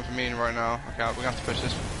comes, coming for me right now. Okay, we're gonna have to push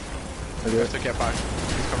this. We Okay. have to get back.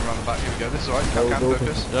 He's coming around the back, here we go. This is alright, Go, can go.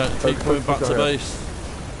 focus. Yeah, keep Focus, going back focus, to go ahead. base.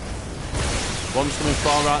 One's coming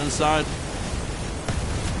far right hand side.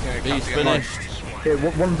 Yeah, He's can't get back. finished. Here,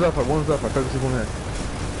 one's Zerfa, focus this one here.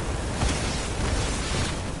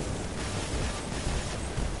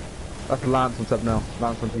 That's Lance on Seb now.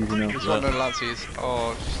 Lance on TV now. This one, no Lances.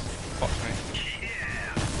 Oh, just fucked me.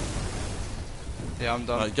 Yeah, I'm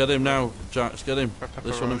done. Right, get him now, Jax. Get him.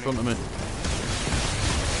 This one in Pepperoni. front of me.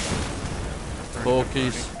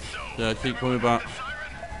 Porkies. Yeah, keep coming back.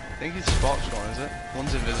 I think he's sparked one, is it?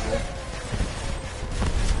 One's invisible.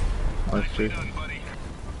 Nice, true.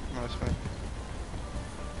 Nice, mate.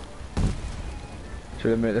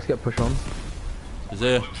 Should we, mate, let's get push on. He's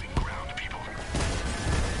here.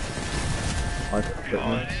 Nice.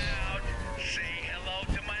 Nice. Say hello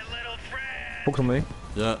to my little friend. Focus on me.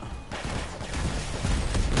 Yeah.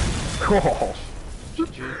 Oh,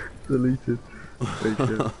 deleted.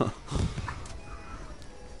 Deleted.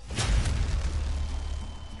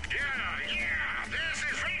 Yeah, this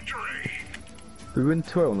is victory. Did we win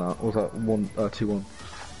 2-0 now? Or was that 2-1?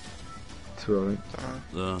 2-0, I think.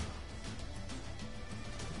 Yeah.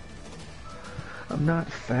 I'm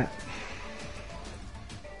not fat.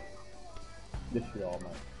 Yes, you are, mate.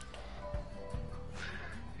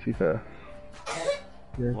 To be fair.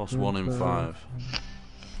 Yeah, Lost 1 in 5.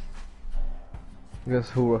 I guess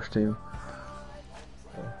full rush team.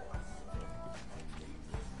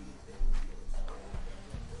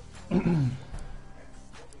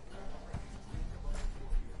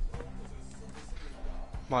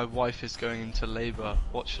 My wife is going into labour.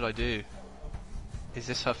 What should I do? Is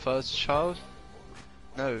this her first child?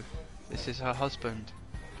 No, this is her husband.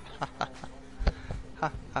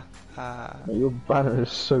 Mate, your banner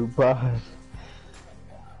is so bad.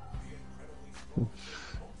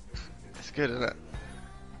 It's good, isn't it?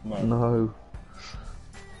 No.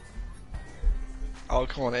 Oh,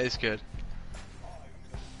 come on, it is good.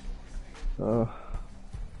 Hurt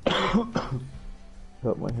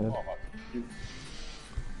my head.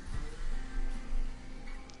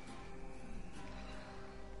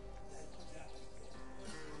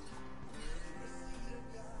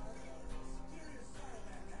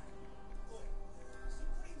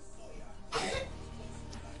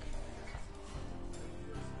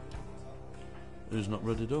 Who's not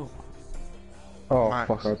readied up? Oh Max.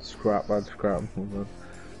 fuck, I'd scrap. Oh, God.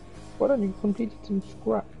 Why don't you complete some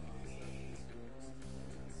scrap?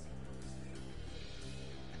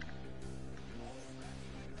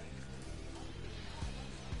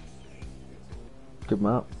 Good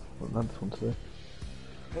map. I've had this one today.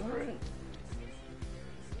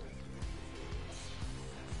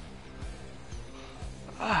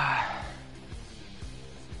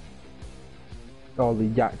 Oh, the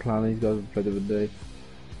Yak Clan, these guys have played the other day.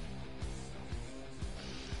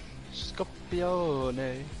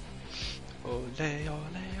 Scorpione. Ole, ole,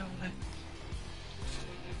 ole.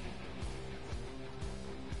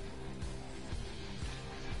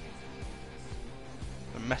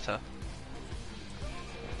 The meta.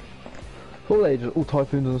 All ages, all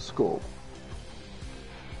typhoons and a score.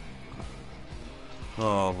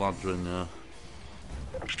 Oh, Ladrin, yeah.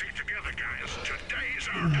 Stick together, guys. Today's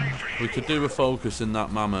our day for We could do a focus in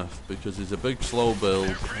that mammoth because he's a big slow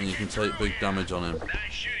build and you can take big damage on him.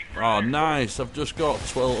 nice shooting. Oh, nice! I've just got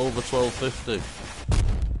over 1250.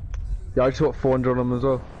 Yeah, I just got 400 on them as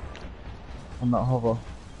well. On that hover.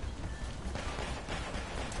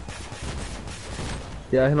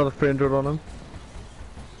 Yeah, another 300 on them.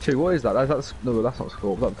 Two, what is that? That's no, that's not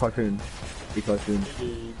score. That's typhoon. The typhoon.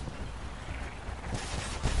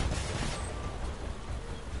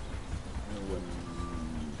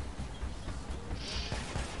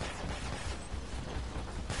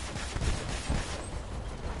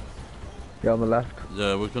 Yeah, on the left.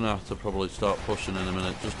 Yeah, we're gonna have to probably start pushing in a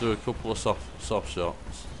minute. Just do a couple of soft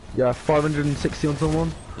shots. Yeah, 560 on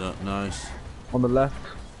someone. Yeah, nice. On the left.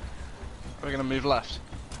 Are we gonna move left?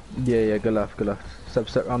 Yeah, go left, go left.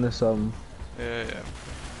 Step around this, Yeah.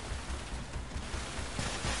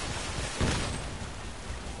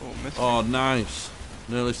 Oh, missed. Oh, nice.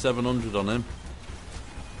 Nearly 700 on him.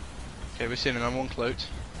 Okay, we're seeing him on one cloaked.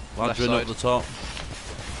 Left Ladrin side. up the top.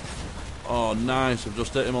 Oh, nice. I've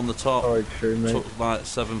just hit him on the top. Sorry, true, mate. Took like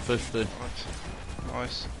 750. Right.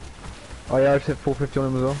 Nice. Oh yeah, I just hit 450 on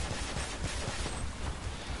him as well.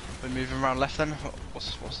 We're moving around left then.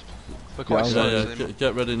 What's we're quite Yeah, slow. Yeah, actually.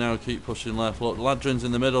 get ready now. Keep pushing left. Look, Ladrin's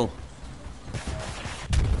in the middle.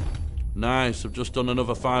 Nice. I've just done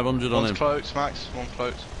another 500 on One's him. cloaked, Max. One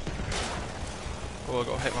cloaked. Oh, I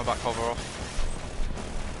got to hit my back cover off.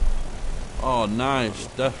 Oh, nice.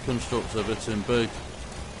 Death Constructor hitting big.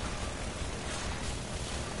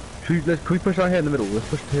 Can we push out here in the middle? Let's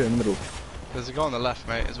push here in the middle. There's a guy on the left,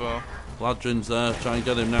 mate, as well. Ladrin's there. Try and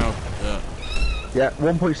get him now. Yeah. Yeah,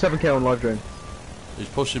 1.7k on live drain. He's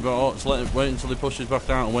pushing back. Oh, just let him wait until he pushes back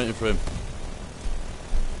down. I'm waiting for him.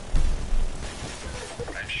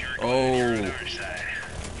 Oh.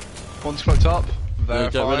 One's cloaked up. Yeah,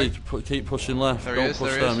 get Verifying. ready to keep pushing left. There he Don't is,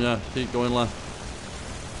 push there he them, is. yeah. Keep going left.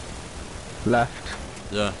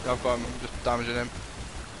 Left. Yeah. I've got him, just damaging him.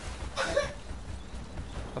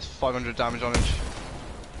 That's 500 damage on each.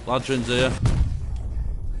 Ladrin's here.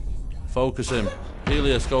 Focus him.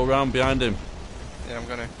 Helios, go round behind him. Yeah, I'm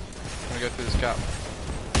gonna go through this gap.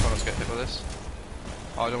 Try not to get hit by this.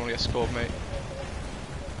 Oh, I don't want to get scored, mate.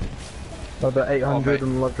 Another 800 Oh,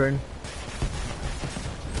 on live drain.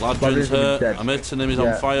 Ladrin's hurt. dead. I'm hitting him. He's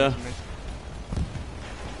Yeah. on fire.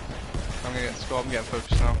 I'm gonna get scored. I'm getting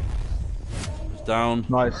focused now. He's down.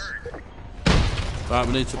 Nice. Right,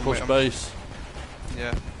 we need to Oh, push wait, base.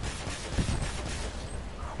 Yeah.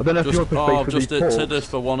 I don't know if you Just, want to push I've base for just these hit porks. Tiddus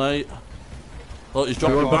for 1-8. Look, he's you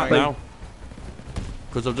dropping want back base? now.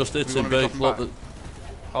 Because I've just hit We him wanna be big. dropping Look, back?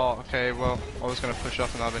 Oh, okay. Well, I was gonna push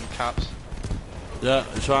up and I've been capped. yeah,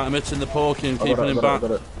 it's right. I'm hitting the porky and I got keeping it, him I got it, back. I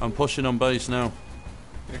got it. I'm pushing on base now.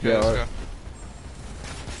 Okay, Yeah, let's alright.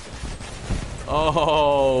 go.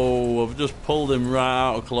 Oh, I've just pulled him right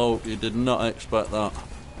out of cloak. You did not expect that.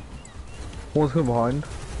 One's coming behind.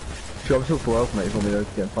 Should I still full health, mate, if you want me to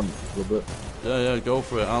get in front a little bit. Yeah, go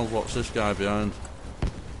for it. I'll watch this guy behind.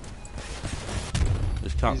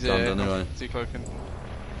 He's capped He's down anyway. Is he cloaking?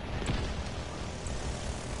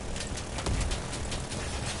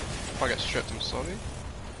 If I get stripped, I'm sorry.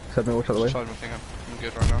 Except me, watch out the way. Just charge my thing up. I'm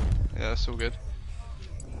good right now. Yeah, it's all good.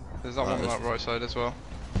 There's that Right, one on this- that right side as well.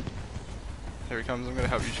 Here he comes. I'm gonna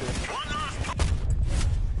help you, Chewy.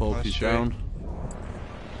 Porky's Nice down.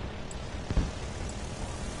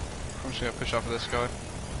 I'm just gonna push up for this guy.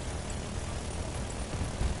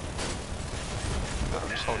 I'm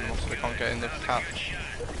just holding him off so they can't get in the cap.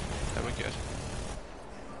 There we're good.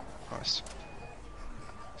 Nice.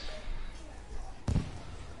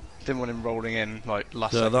 Didn't want him rolling in like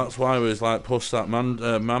last Yeah, second. that's why we was like push that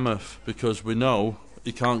mammoth, because we know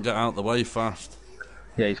he can't get out the way fast.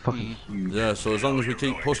 Yeah, he's fucking huge. Yeah, so as long as we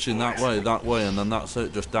keep pushing that way, and then that's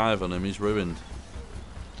it, just dive on him, he's ruined.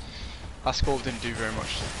 That score didn't do very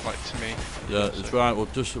much, like, to me. Yeah, So- it's right,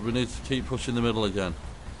 we need to keep pushing the middle again.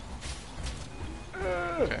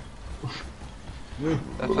 Okay. They're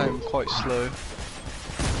playing quite slow.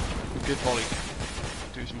 A good volley.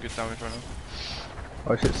 Do some good damage right now.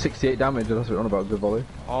 Oh shit, 68 damage, that's what we're on about, good volley.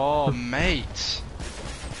 Oh, mate!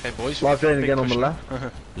 Hey, boys. Live drain big again on the push. left.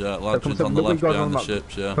 Yeah, come Ladrin's to- on the look what left you guys behind on the that.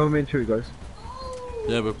 ships, yeah. Come with me and Chewy, guys.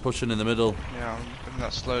 Yeah, we're pushing in the middle. Yeah, I'm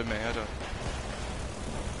that slow, mate. I don't.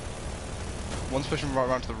 One's pushing right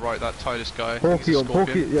around to the right. That Titus guy. I think Porky he's a on,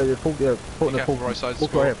 Porky, scorpion. yeah, Porky, yeah, Porky, careful, Porky, right side,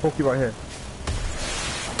 Porky right here, score. Porky right here.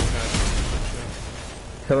 Okay.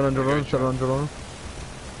 700 on, Good 700 on.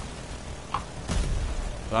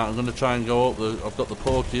 Right, I'm going to try and go up. I've got the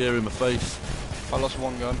porky here in my face. I lost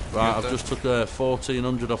one gun. Right, Good I've there. just took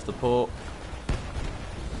 1400 off the port.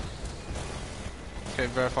 Okay,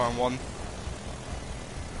 verifying one.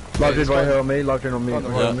 Live it's drain right gone. here on me, live drain on me, On the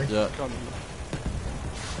right here Yeah, on me. yeah. Gun.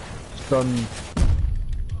 Done.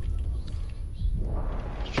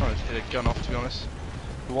 Just trying to hit a gun off, to be honest.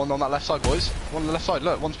 The one on that left side, boys. One on the left side.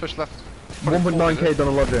 Look, one's pushed left. 1.9k done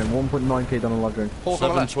on live drain, 1.9k done on live drain. Pork on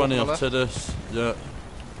the left. 720 pork on off the left. Tiddus. Yeah.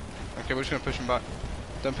 Okay, we're just gonna push him back.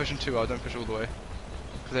 Don't push him too hard. Don't push all the way.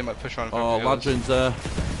 Because they might push around. Oh, Ladrin's there.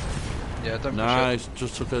 Yeah, don't Nice.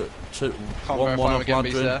 Just took a push it. Can't 1-1 verify him off again, but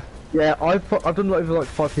he's Ladrin. there. Yeah, I've done over like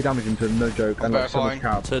 5k damage into him, no joke, I'm and like so much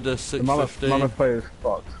verifying. cap. Tiddus The mammoth 650. player's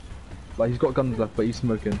fucked. Like he's got guns left, but he's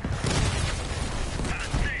smoking.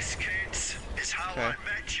 This, kids, is how Okay. I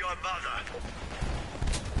met your mother.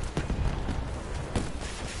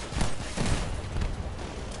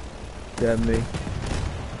 Yeah, me.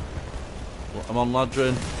 I'm on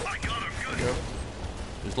Ladrin. There we go.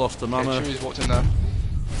 He's lost a Okay, mammoth. Chewy's walked in there.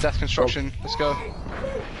 Death construction. Let's go.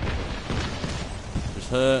 He's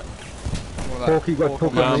hurt. Porky got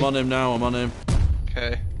Porky. Yeah, I'm on him now. I'm on him.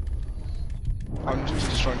 Okay. I'm just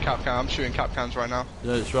destroying cap can. I'm shooting cap cans right now.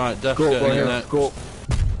 Yeah, it's right. Death's Scorp, getting right in here. next. Scorp.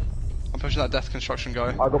 I'm pushing that death construction guy.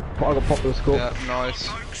 I got popped with a scorp. Yeah, nice.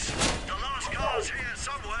 The last car's here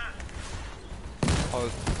somewhere.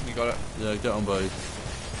 Oh, you got it. Yeah, get on, buddy.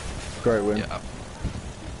 Great win. Yeah.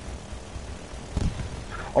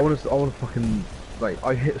 I want to fucking like.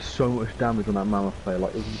 I hit so much damage on that mammoth player.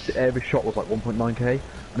 Like, every shot was like 1.9k, and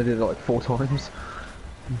I did it like 4 times.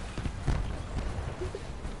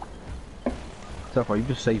 Sapphire, you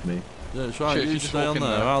just saved me. Yeah, it's right. Shit, if You you just stay walk on in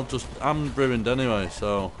there. there. I'm ruined anyway,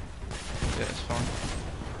 so. Yeah, it's fine.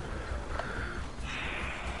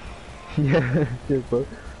 Yeah, cheers, bro.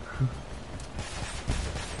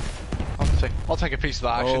 I'll take a piece of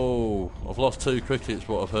that action. Oh, I've lost 2 crickets,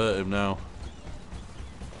 but I've hurt him now.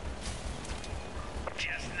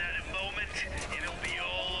 Just another moment, it'll be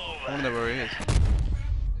all I over. wonder where he is.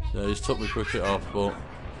 Yeah, he's took my cricket off, but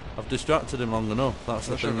I've distracted him long enough. That's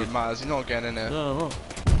the I'm sure thing. it matters. He's not getting in here. No, look.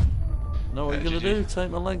 Know what Yeah, you're gonna GG. do? Take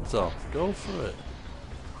my legs off. Go for it.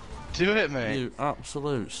 Do it, mate. You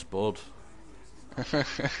absolute spud.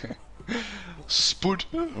 Spud.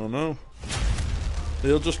 I know.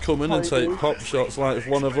 He'll just come in and take pop shots like if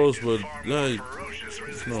one of us would. Yeah,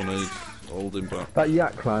 there's no need. Hold him back. That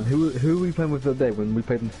Yak clan, who were we playing with the other day when we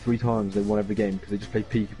played them 3 times? They won every game because they just played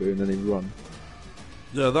peekaboo and then they run.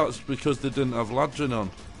 Yeah, that's because they didn't have Ladrin on.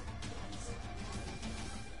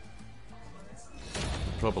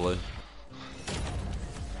 Probably.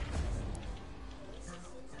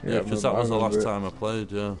 Yeah, because that was the last time I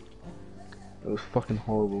played, yeah. It was fucking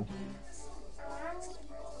horrible.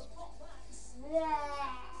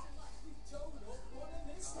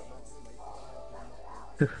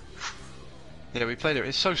 Yeah, we played it.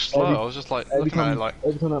 It's so slow. I was just like Every looking at time, it like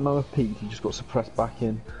every time that mammoth peaked, he just got suppressed back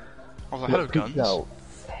in. I was like, hello, Peeked guns. out,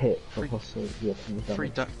 hit. Free- plus, yeah, some Free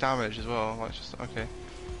damage. damage as well. Like just okay.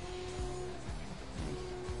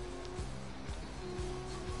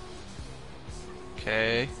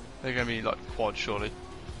 Okay, they're gonna be like quad surely.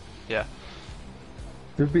 Yeah.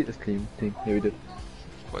 Did we beat this team? Yeah, we did.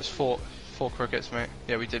 Well, it's four crickets, mate.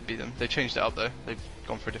 Yeah, we did beat them. They changed it up though. They've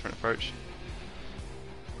gone for a different approach.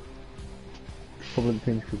 Probably the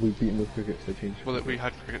things because we beat them with crickets, they changed. Well, we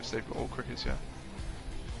had crickets. They've got all crickets, yeah.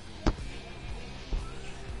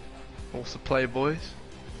 Also play, boys.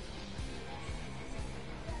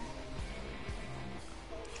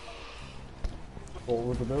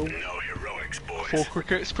 Forward the mill. No heroics, boys. 4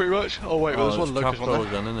 crickets, pretty much. Oh wait, well, there's one it's locust Capro one there.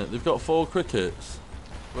 again, isn't it? They've got 4 crickets.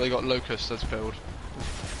 Well, they got locust that's build.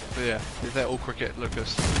 But yeah, they're all cricket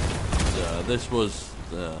locust. Yeah, this was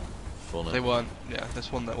funny. They weren't. Yeah,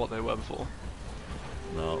 this one that what they were before.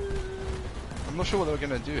 No. I'm not sure what they were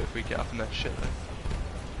gonna do if we get up in their shit though.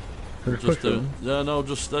 So just Just push do them. Yeah, no,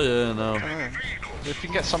 just stay here now. I don't know. If we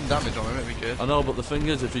can get some damage on them, it'd be good. I know, but the thing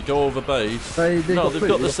is, if you go over base... They no, got they've flute,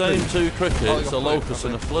 got they the got same flute. 2 crickets, Oh, they a got flute, locust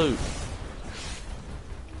have and a they? flute.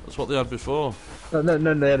 That's what they had before. No,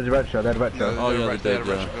 they had a retro, they had a retro. Oh, yeah, they had a did,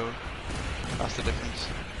 retro build. That's the difference.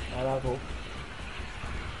 That's all.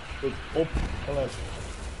 It's up. Hello.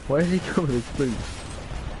 Where is he coming with his flute?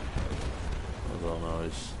 I don't know,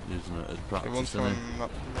 he's using it as Everyone's practice, isn't he? coming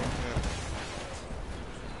up.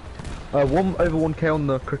 Yeah. 1 over 1k on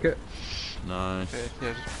the cricket. Nice. Okay,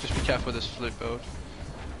 yeah, just be careful with this flute build.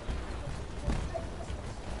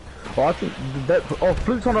 Oh, I think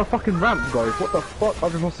flute's on a fucking ramp, guys. What the fuck?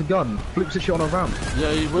 I've just lost a gun. Flute's actually on a ramp.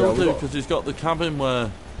 Yeah, he will Yeah, we do, got- because he's got the cabin where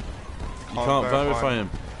you can't verify him.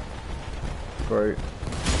 Great.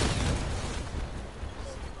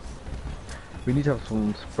 We need to have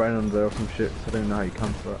some spraying under there or some shit, 'cause I don't know how you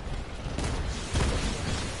counter that.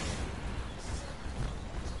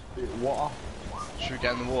 Bit of water. Should we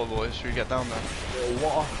get in the water, boys? Should we get down there? Bit of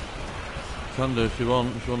water. Can do if you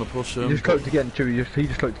want to push He him. just cloaked again, Chewy, he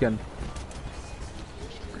just cloaked again.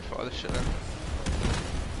 Refire this shit then.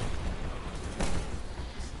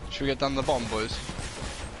 Should we get down the bottom, boys?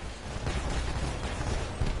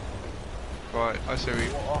 Right, I say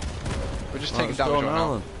we're just taking Let's go damage on, right now.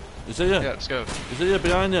 Alan. Is he here? Yeah, let's go. Is he here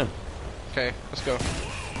behind you? Okay, let's go.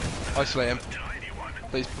 Isolate him.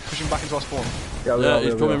 Please push him back into our spawn. Yeah,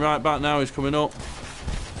 he's coming right back now, he's coming up.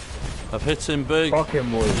 I've hit him big. Fuck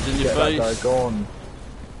him, boys. He's in your Get that face. guy gone.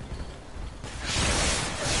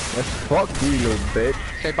 Yes, fuck you, little bitch.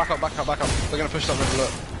 Okay, back up. They're gonna push that river,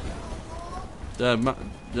 look. Yeah,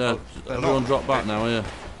 they're everyone not. drop back now, yeah.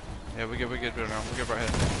 Yeah, we're good right now. We're good right here.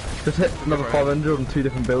 Just hit another 500 on 2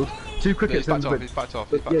 different builds. 2 crickets in the bridge. He's backed off.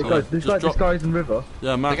 Yeah, guys, this guy's in river.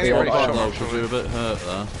 Yeah, Max, They're getting got ready back for though, because you're a bit hurt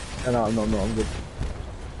there. Yeah, no, I'm good.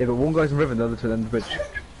 Yeah, but one guy's in river and the other 2 are in the bridge.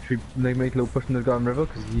 Should we make a little push on the guy in river?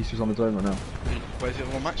 Because he's just on his own right now. Where's the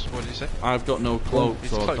other one, Max? What did you say? I've got no cloak,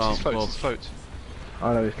 He's so I cloaked, can't he's cloaked, push. he's cloaked.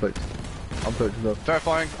 I know he's cloaked. I'm cloaked as well.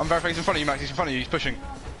 Verifying. I'm verifying. He's in front of you, Max. He's in front of you. He's pushing.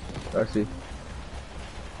 I see.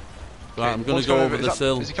 Right, I'm gonna One's go gone over this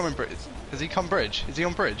hill. Is he coming bridge? Has he come bridge? Is he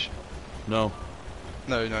on bridge? No.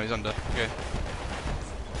 No, he's under. Okay.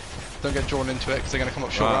 Don't get drawn into it because they're going to come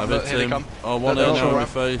up short Right, ramp. I've Look, hit here they him. come. Oh, one Look, in short on my ramp.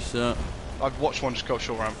 face, yeah. I've watched one just go up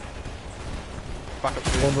short ramp. Back up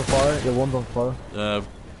to you. One's on fire. Yeah, one's on fire. Yeah, I've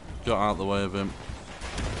got out of the way of him.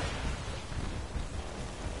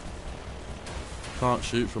 Can't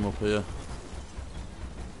shoot from up here.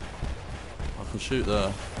 I can shoot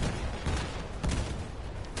there.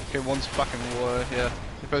 Okay, one's back in the water. Yeah,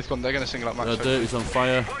 they've both gone. They're going to single up Max. Yeah, hopefully. Dirty's on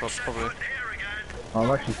fire. Probably. I'm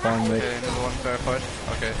actually fine, mate. Okay, another one verified.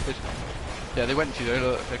 Okay. Good. Yeah, they went to you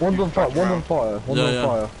though. Look, One's on fire. One's on fire. One's on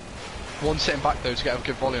fire. One's sitting back though to get a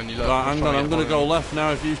good volley on you. Look, Right, hang on, I'm gonna go left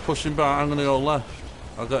now. If he's pushing back, I'm gonna go left.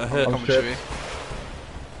 I got a hit. Come on, Chewy.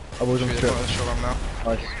 I was on Chewy, trip. they're on the short ramp now.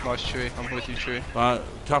 Nice. Nice, Chewy. I'm with you, Chewy. Right,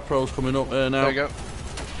 Capro's coming up here now. There you go.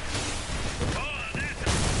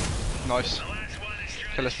 Nice.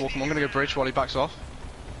 Okay, let's walk him. I'm gonna go bridge while he backs off.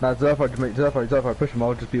 Nah, Zerfire, mate. Zerfire, push him.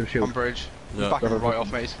 I'll just be your shield. On bridge. Yeah. He's backing right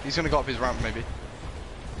off, mate. He's gonna go up his ramp, maybe.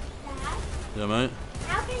 Yeah, mate.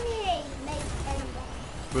 How can you make any?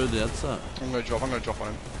 Through the headset. I'm gonna drop on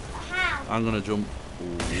him. How? I'm gonna jump.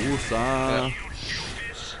 Ooh, sir. Yeah.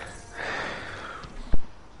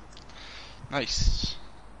 Nice.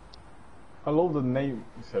 I love the name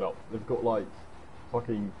setup. They've got like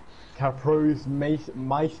fucking Capros,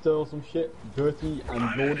 Meister or some shit, Dirty and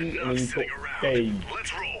Naughty, and then you've got Dave.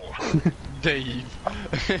 Let's roll. Dave.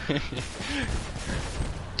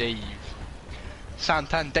 Dave.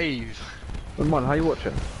 Santan Dave. What's mine? How you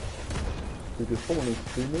watching? Because someone is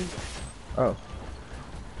streaming. Oh.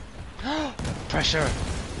 Pressure.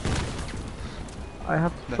 I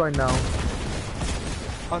have to try now.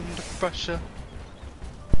 Under pressure.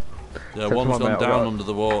 Yeah, So one's come on, gone mate, down I'll- under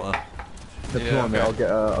the water. So Yeah, come on, mate. okay.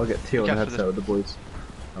 I'll get Teal in the Catch for headset this. with the boys.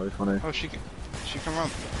 That'll be funny. Oh, she come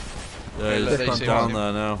round. Yeah, Okay, he's let- they see down him.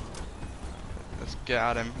 there now. Let's get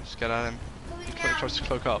at him. He tries to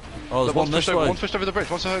cloak up. Oh, there's Look, one this way. One's pushed over the bridge.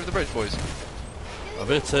 One's over the bridge, boys. I've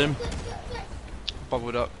hit him.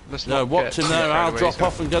 Bubbled up. Let's Yeah, not watch get him there. carried I'll away. drop He's gonna-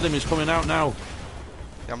 off and get him. He's coming out now.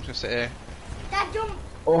 Yeah, I'm just gonna sit here. Dad, jump.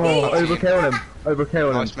 Oh, overkill him. Overkill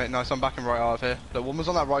him. Nice, mate. Nice. I'm backing right out of here. Look, one was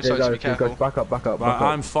on that right Yeah, side, so be guys, careful. back up. Right, Back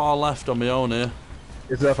I'm up. far left on my own here.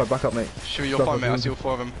 It's Zerfire, back up, mate. Should you're fine, mate. I see all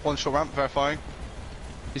 4 of them. One short ramp, verifying.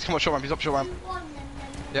 He's come up short ramp. He's up short ramp.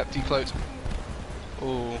 Yep, decloaked.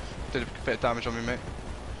 Oh, did a bit of damage on me, mate.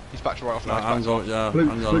 He's back to right off now. Right, He's hang back to on, yeah, Flute,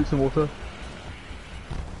 hang on. flute some water.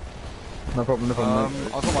 No problem, mate.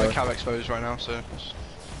 I've got my cab exposed right now, so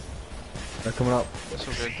They're coming up. it's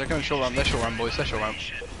all good. They're going short ramp. They're short ramp, boys. They're short ramp.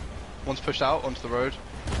 One's pushed out onto the road.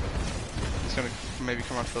 He's going to maybe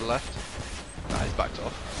come around to the left. Nah, he's backed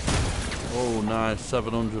off. Oh, nice.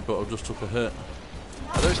 700, but I just took a hit.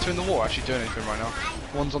 Are those 2 in the water actually doing anything right now?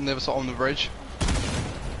 One's on the other side on the bridge.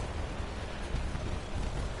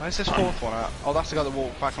 Where's this 4th one at? Oh, that's the guy that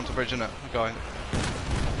walked back onto the bridge, isn't it? The guy.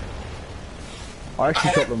 I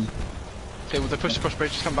actually shot them. Okay, well, they pushed across the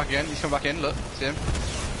bridge. He's come back again. He's come back in. Look, see him?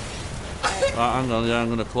 Right, hang on, yeah, I'm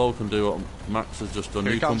gonna cloak and do what Max has just done.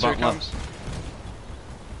 Here You he comes, come here back he left. comes.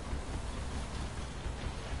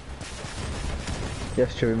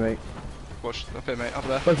 Yes, Chewy, mate. Watch, up here, mate. Up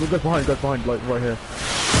there. Guys, behind, like right here.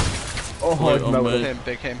 Oh, Flute I on melted. me.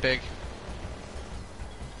 Hit him big.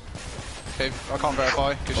 Okay, I can't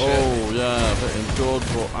verify. Good shit. Oh, yeah, I've hit him good,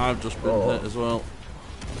 but I've just been hit as well.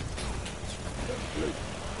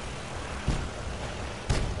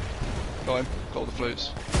 Got him. Got all the flutes.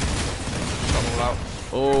 Got them all out.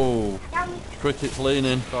 Oh, cricket's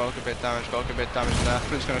leaning. Got a good bit of damage in there.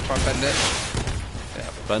 Flute's going to try and bend it.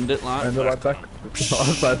 Bend it like And they're right back. I was about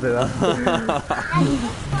to say that.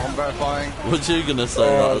 I'm verifying. Was you gonna say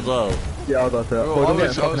that as well? Yeah, I was about to say that. Oh, Boy, I don't get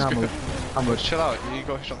was fucking good. hammered. Hammered. Chill out. You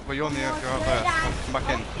got shot. Well, you're on the. You're out there. Come back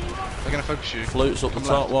in. They're going to focus you. Flutes up the Come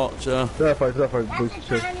top, left. watch, yeah. Zerfire, boost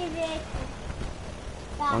too.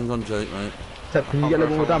 Hang on, Jake, mate. Seb, can you get a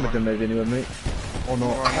little more damage in maybe anyway, mate? Or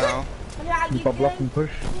not? Right now. Can you bubble up and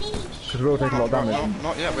push? Because we're all taking a lot of damage.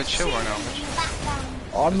 Not yet. We're chill right now.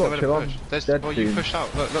 Oh, I'm There's not nowhere to chill, I'm push. There's, dead well, you soon. pushed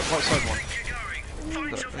out. Look, right side one.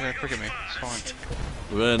 Look, they're going to cricket me. It's fine.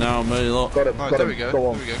 We're here now, me, look. Got it, Nice, got there him. we go. Go There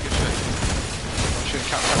on. we go. Good shit. I'm shooting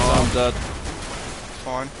cat Oh, I'm dead.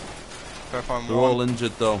 Fine. Verifying They're one. all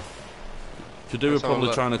injured though. Could do with Let's have a probably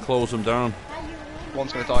look. trying to close them down.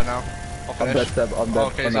 One's gonna die now. I'll I'm dead, finish. Seb. I'm dead. Oh,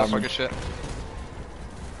 okay, I'm so that's down. like good shit.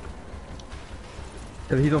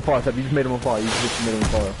 He's on fire, Seb. You just made him on fire. You just literally made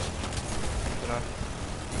him on fire. Dunno.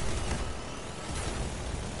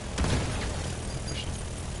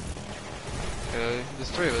 Okay,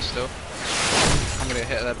 there's 3 of us still. I'm gonna get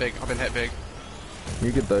hit there big. I've been hit big.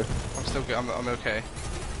 You're good though. I'm still good. I'm okay.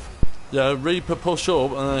 Yeah, Reaper push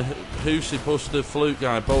up and Hoosey push the flute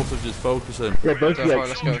guy. Both of just focusing. Yeah, both So of you. far,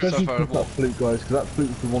 let's go, so Especially far, push that flute, guys, because that flute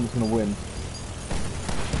is the one that's gonna win.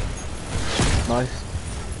 Nice.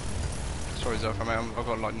 Sorry, Zephyr, mate. I've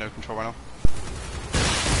got like no control right now.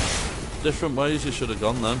 Different ways you should have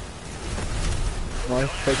gone then. Nice.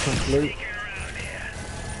 Take some flute.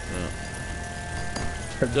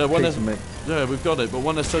 Yeah, when Take some, mate. yeah, we've got it. But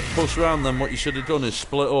when I said push round, then what you should have done is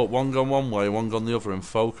split up. One gone one way, one gone the other, and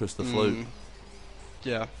focus the flute.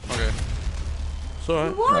 Yeah. Okay. It's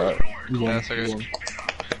alright. Yeah, it's okay.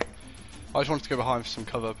 I just wanted to go behind for some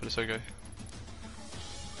cover, but it's okay.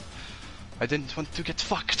 I didn't want to get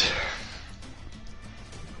fucked.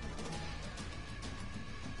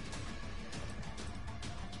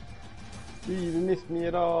 You even missed me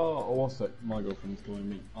at all. Oh, one sec. My girlfriend's calling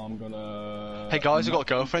me. I'm gonna. Hey guys, I've got a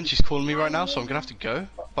girlfriend. She's calling me right now, so I'm gonna have to go.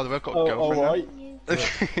 By the way, I've got a girlfriend alright. now.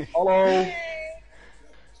 Hello.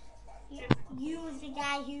 You was the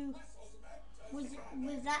guy who was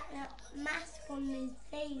that mask on his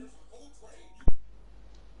face.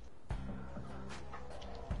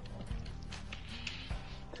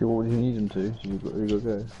 See, what would you need him to? So you got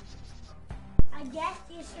go. I guess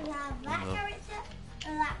you should have that character,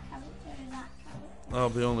 or that character, or that character. I'll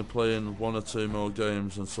be only playing 1 or 2 more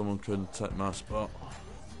games, and someone can take my spot.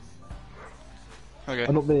 Okay.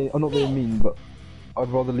 I'm not being mean, but I'd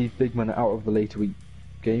rather leave big men out of the later week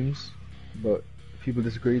games. But if people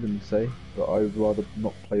disagree, then say. But I would rather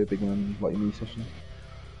not play a big man like me sessions.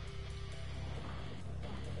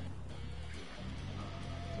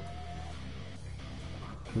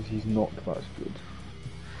 Because he's not that good.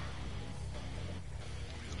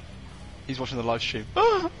 He's watching the live stream.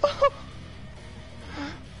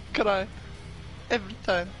 Could I? Every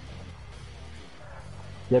time.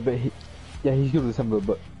 Yeah, but he's good with December,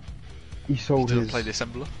 but he sold He doesn't his. play the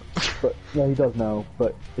assembler. But yeah, he does now.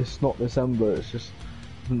 But it's not December. It's just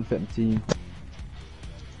doesn't fit the team.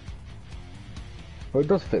 Well, it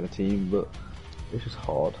does fit the team, but it's just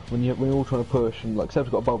hard when you're all trying to push and like Seb's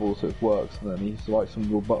got a bubble, so it works, and then he's like some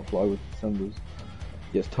real butterfly with December's.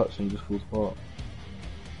 He gets touched and he just falls apart.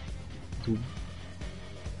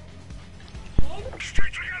 Stick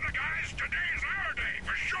together, guys. Today's our day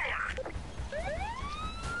for sure.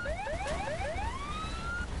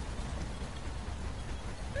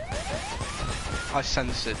 I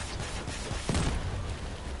sense it.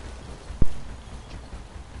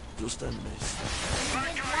 Just enemies.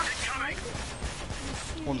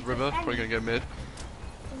 One's river, probably gonna go mid.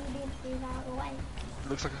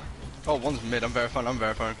 Looks like. Oh, one's mid. I'm verifying.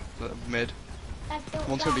 Mid.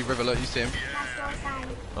 One's gonna be river. Look, you see him.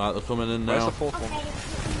 Right, they're coming in Where's now. the fourth one?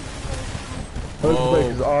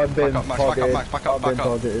 Because I've been Back up, Max, targeted. back up, Max, back up, I've been back up.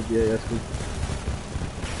 targeted. Yeah, yes. Good.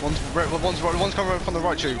 One's coming from the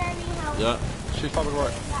right, Chew. Yeah. Chew, far back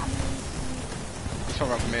right. He's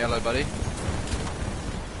coming around for me. Hello, buddy. I'm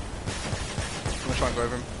gonna try and go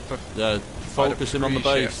over him. Yeah. Focus him on the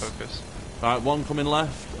Appreciate base. Focus. Right, 1 coming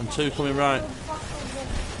left and 2 coming right.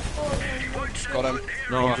 Got him.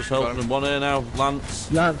 No, I'm Oh, just got helping him. him. 1 here now.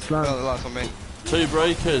 Lance. Lance. No, the last on me. 2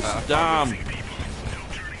 breakers. Damn.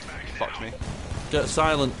 Fucked me. Get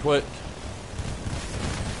silent quick.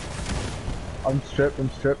 I'm stripped.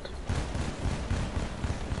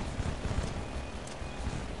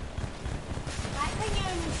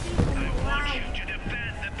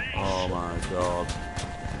 Oh my god.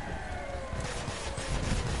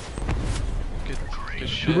 Good He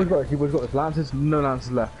shit. was got this. Lances, no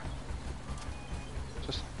lances left.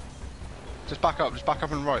 Just back up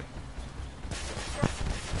and right.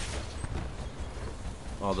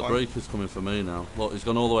 Oh, the Fine. breaker's coming for me now. Look, he's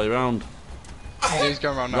gone all the way round. Yeah, he's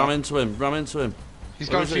going around now. Ram into him. He's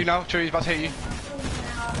Where going is for he? you now. Chew, he's about to hit you.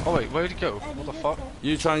 Oh wait, where did he go? What the fuck?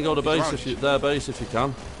 You try and go to base around. if you their base if you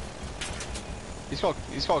can. He's got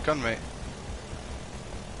a gun, mate.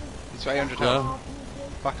 He's got 800 Yeah. health.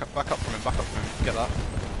 Back up from him. Get that.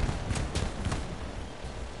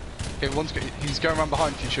 Okay, he's going around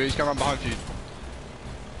behind you, Chew. He's going around behind you.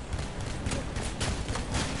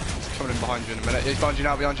 He's coming in behind you in a minute. He's behind you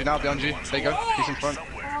now. There you go. He's in front. Oh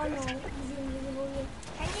no, he's invisible.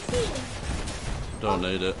 Can you see him? Don't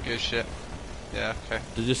need it. Good shit. Yeah, okay.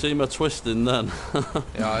 Did you see my twisting then?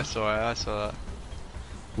 Yeah, I saw that.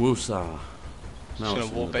 Woosa. Just Now gonna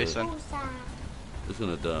it's wall base then. Who's that? It's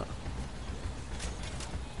gonna die.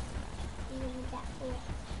 You gonna get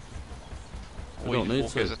it? We Or don't you need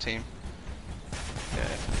walk to. as a team. Yeah.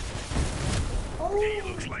 Oh.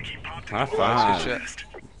 Looks like he popped High into five. Good shit.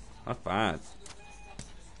 High five.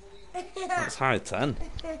 That's high 10.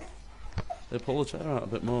 They pull the chair out a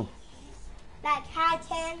bit more. Like high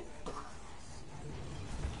 10.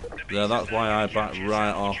 Yeah, that's why I backed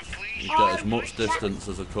right off and get as much distance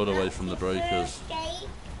as I could away from the breakers. First game.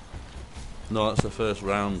 No, that's the first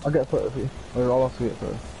round. I'll get a photo of you. Or I'll ask you to get a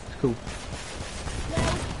photo. It's cool.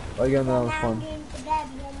 No. Again, that was Now I'm fun.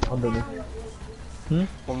 going to bed. Underneath.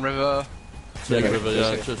 One river. Take Yeah, river,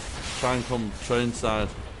 yeah, yeah. just try and come train side.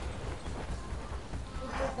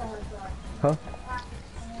 Huh?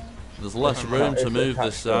 There's less room to move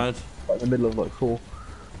this side. Like in the middle of like 4.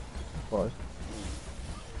 5.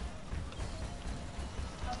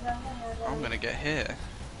 I'm gonna get here.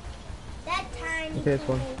 That time. Okay, it's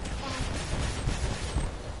fine.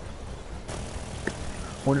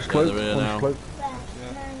 One just Yeah, cloaked, they're here one now. just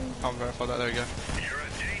cloaked. Can't verify that. There we go.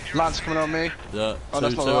 Lance coming on me. Yeah, Oh,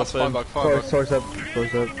 that's not two Lance. up him. Firebug. Sorry, Firebug. sorry, Seb. Sorry,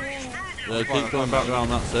 Seb. Yeah, keep going back round,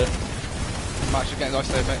 that's it. Max is getting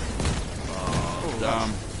isolated, mate. Oh,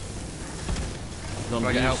 damn. Can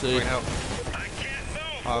I get help? Can I get help?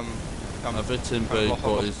 I've hit him I've big, lost-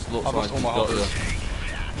 but I've he lost- looks I've like lost all he's my got you. holders.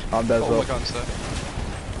 I'm dead Got as all well. my guns there.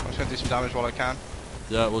 I'm just gonna do some damage while I can.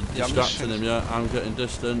 Yeah, well, Yeah, I'm distracting just- him, yeah. I'm getting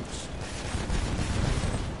distance.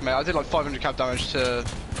 Mate, I did like 500 cap damage to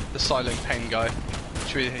the silent pain guy.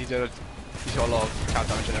 He's got a lot of cap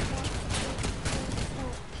damage in him.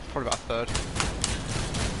 Probably about a third.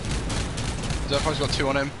 Zerfog's got 2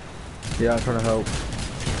 on him. Yeah, I'm trying to help.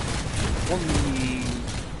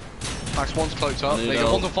 Max, one's cloaked up. I need There you go,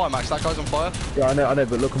 help. one's on fire, Max. That guy's on fire. Yeah, I know,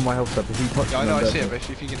 but look at my health step. If he touches Yeah, I me, know, I'm I see dead. it, but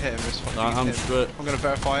if you can hit him, it's fine. Nah, I'm straight. I'm gonna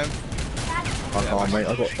verify him. I can't, mate.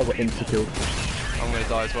 I got insta-killed. I'm gonna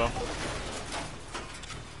die as well.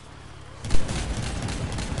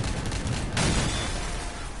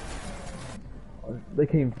 They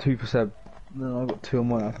came 2 for Seb. No, I got 2 on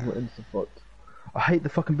mine. I got insta-fucked. I hate the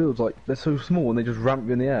fucking builds. Like, they're so small and they just ramp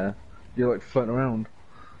you in the air. You're like floating around.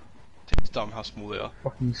 It's dumb how small they are.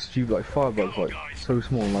 Fucking stupid. Like, firebugs, like, so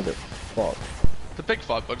small and I get fucked. The big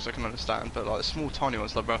firebugs I can understand, but like the small tiny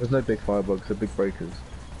ones, like bro. There's no big firebugs, they're big breakers.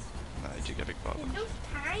 No, you do get big firebugs. It looks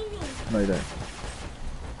tiny. No, you don't.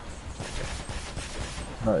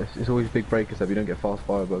 No, it's always big breakers, Seb. You don't get fast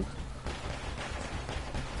firebugs.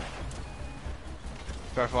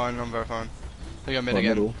 Verifying, I'm verifying. They go mid Right, again,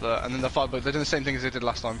 middle. and then the firebugs, they're doing the same thing as they did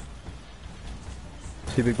last time.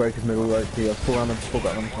 2 big breakers, middle, right here. 4 around them, 4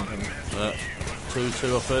 back on them. Yeah,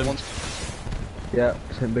 2 up him. One's, Yeah,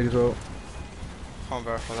 same big as well. can't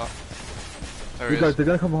verify that. There he You guys, is. they're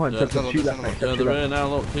gonna come behind. Yeah, Seb, there's shoot another- left, mate. Yeah, Seb, shoot they're left. here now,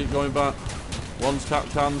 look, keep going back. One's cap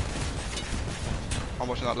can, I'm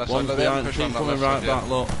watching that left one's side. They haven't behind, pushed keep around that coming left right side yet. back,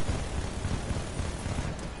 look.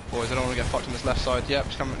 Boys, I don't want to get fucked on this left side. Yep,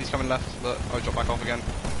 he's coming left. Look, I drop back off again.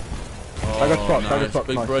 Oh, I got fucked, I got nice, fucked,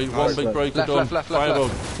 big nice. break, Nice, one big left. breaker Left, done. left, left, left,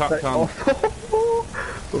 Firebug, cap Take- can.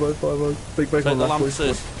 Oh, those firebugs. Big break Take on the left, boys.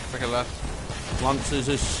 lances. Freaking left. Lances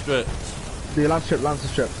is stripped. The lance strip, boys.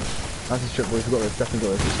 We've got this, definitely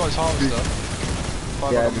got He's this. got his harvester.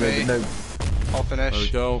 Firebug Yeah, on me. no, I'll finish. There we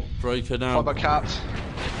go, breaker now. Firebug capped.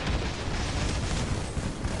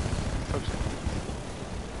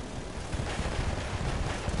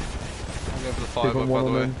 I'm going for the keep firebug, on by one the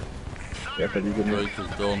on way. them. Yeah, Fred, you good, mate.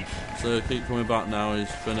 Breaker's done. So keep coming back now,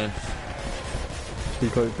 he's finished.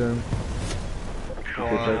 Keep close to him.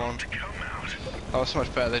 One on one. That was so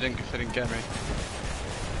much better. They didn't get me.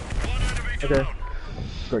 Okay.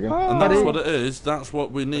 Great game. And that's what it is, that's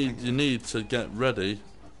what we need, you need to get ready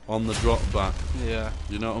on the drop back. Yeah.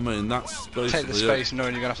 You know what I mean? That's basically Take the space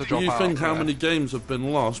knowing you're gonna have to Do drop you out. think how yeah. many games have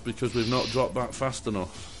been lost because we've not dropped back fast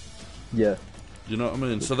enough? Yeah. You know what I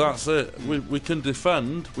mean? So that's it. We can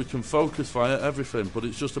defend, we can focus fire, everything, but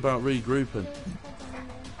it's just about regrouping.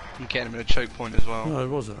 And getting him in a choke point as well. No, it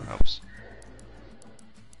wasn't. Helps.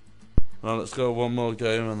 Well, let's go one more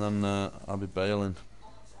game and then I'll be bailing.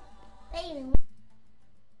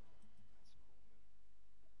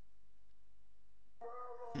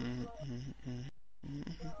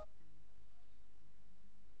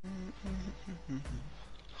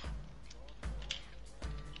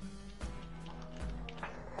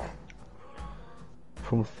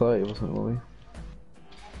 From 30 or something, were we?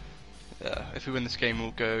 Yeah, if we win this game,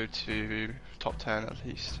 we'll go to top 10 at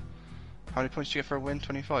least. How many points do you get for a win?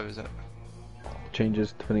 25, is it?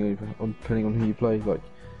 Changes depending on who you play. Like,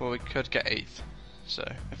 Well, we could get 8th, so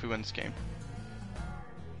if we win this game.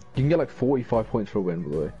 you can get like 45 points for a win, by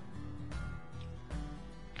the way.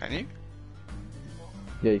 Can you?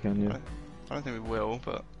 Yeah, you can. Yeah. I don't think we will,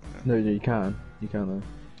 but... No, yeah, you can. You can though.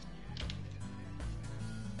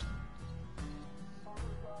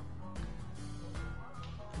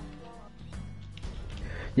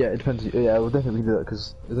 Yeah, it depends. Yeah, we'll definitely do that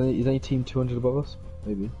because is any team 200 above us?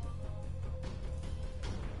 Maybe.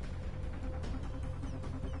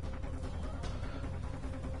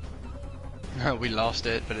 We lost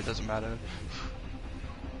it, but it doesn't matter.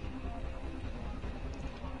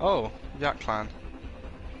 Oh, Yak Clan.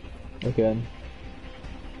 Again.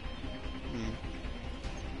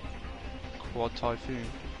 Quad Typhoon.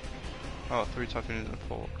 Oh, 3 Typhoons and a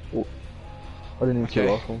pork. Oh, I didn't even see the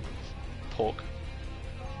Okay. last one. Pork.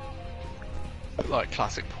 Like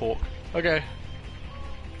classic pork. Okay.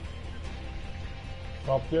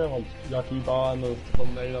 Grapje, want Yakiba en dat van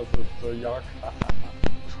Nederland is Jak.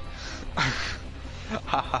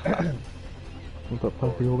 What's that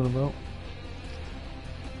puppy talking about?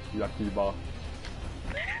 Yakiba.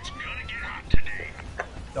 It's gonna get hot today.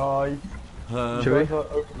 Die. Should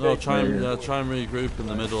we? No, try and regroup in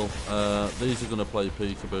the middle. These are going to play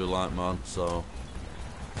peekaboo like man, so...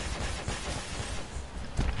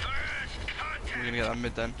 We're gonna get that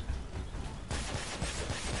mid then.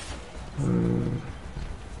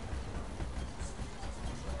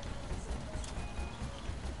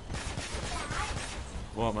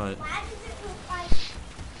 What, mate? Why does it look like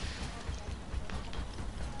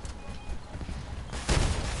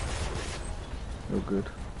Oh, good.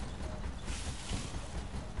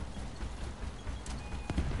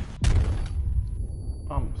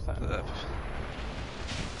 I'm sad.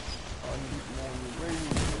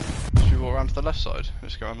 Should we walk around to the left side?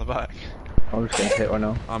 Let's go around the back. I'm just getting hit right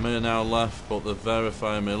now. I'm here now left, but they're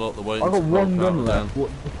verifying me. Look, they're waiting I got to one poke out gun left. again.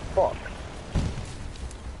 What the fuck?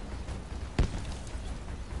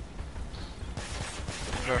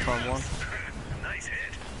 Verifying one. Nice hit.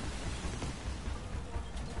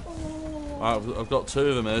 I've got 2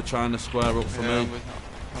 of them here trying to square up for me.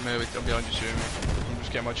 I'm here with, I'm behind you, Chewie. I'm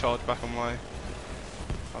just getting my charge back on my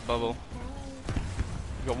bubble.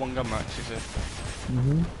 We've got 1 gun max, you see.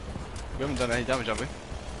 Mm-hmm. We haven't done any damage, have we?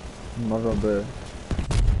 I got the...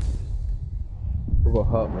 I got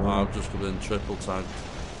hurt, man. I've just been triple tagged.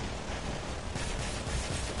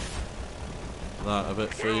 Right, a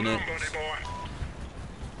bit Phoenix.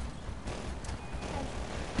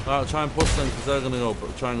 Right, try and push them because they're going to go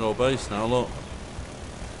try and go base now. Look,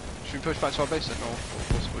 Should we push back to our base then, or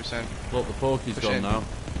what's we saying? look, the Pokey's Push gone in. now.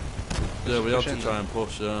 Yeah, we have Push to in try then. and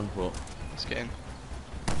push, yeah, but Let's get in.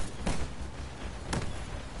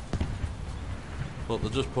 look, they're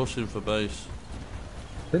just pushing for base.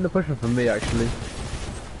 I think they're pushing for me, actually.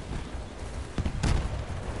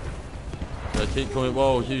 Yeah, keep coming.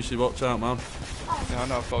 Whoa, Husey, watch out, man. Yeah, I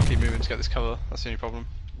know, I've got to keep moving to get this cover. That's the only problem.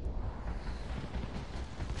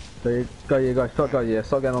 So you guys, start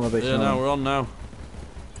getting on the base Yeah, now we're on now.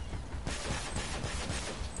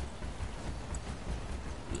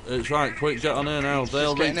 It's right, quick, get on here now.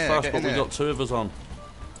 They'll get reach in there, fast, get but in we've there. got 2 of us on.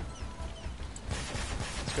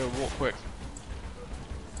 Let's go walk quick.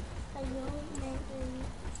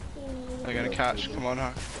 They're gonna catch. Come on,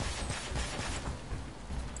 Hack.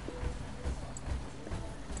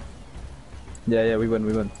 Yeah, we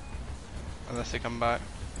win. Unless they come back.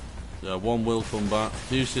 Yeah, 1 will come back.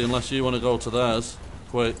 Husey, unless you want to go to theirs,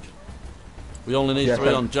 quick. We only need 3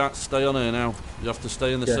 on. Jack, stay on here now. You have to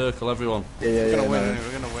stay in the circle, everyone. Yeah, We're gonna win. no.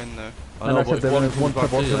 We're gonna win though. I And know, I but said if one there's one comes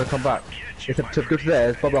back one's here, gonna come back. They said to go to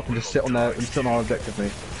theirs, bubble up and just sit on there and sit on our objective,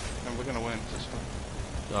 mate. And we're gonna win. It's fine.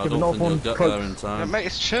 I but don't not think you'll one get close. there in Yeah, time. mate,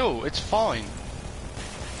 it's chill. It's fine.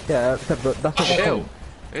 Yeah, except but that's not the Chill. point.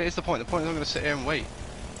 It is the point. The point is I'm gonna sit here and wait.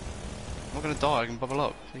 I'm not gonna die. I can bubble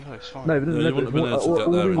up. There you go. It's fine. No, but Yeah, you wouldn't have been able to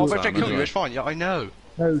get there in I'll time. bet I kill you. anyway. It's fine. Yeah, I know.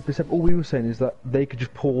 No, except all we were saying is that they could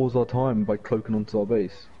just pause our time by cloaking onto our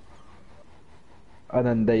base. And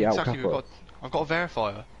then they Exactly. out-cap us. I've got a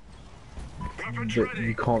verifier. But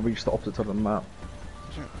you can't reach the opposite side of the map.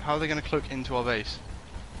 How are they gonna cloak into our base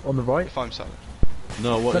On the right? if I'm sat?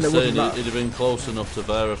 No, what Then he's it wouldn't saying, matter. he'd have been close enough to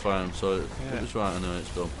verify him, so Yeah. it was right anyway,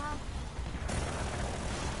 it's done.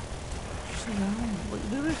 What are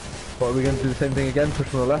you doing? But are we going to do the same thing again? Push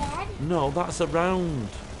from the left? No, that's a round.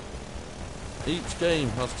 Each game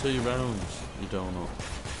has 2 rounds, you don't know.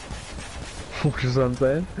 What is what I'm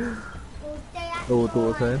saying? Oh, what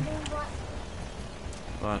was saying?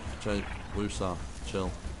 Right, Jay, Woosar,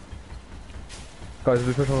 chill. Guys, are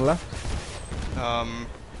we push on the left?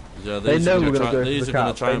 Yeah, They these know are we're gonna gonna try, go for these the are gonna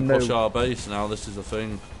cap, try they and push know. our base now, this is the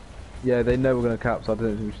thing. Yeah, they know we're going to cap, so I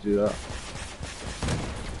don't think we should do that.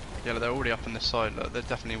 Yeah, they're already up on this side. Look, they're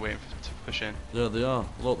definitely waiting to push in. Yeah, they are.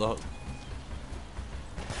 Look, that.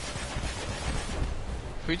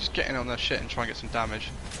 If we just get in on their shit and try and get some damage?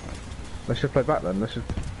 Let's just play back then. Let's just.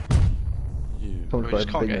 You. Someone's We just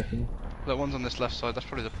playing can't big get. The one's on this left side. That's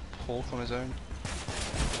probably the pork on his own.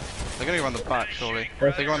 They're gonna go around the back, surely.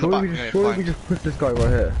 If they go around the back, they're gonna get Surely we flanked. just push this guy right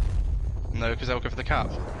here. No, because they'll go for the cap.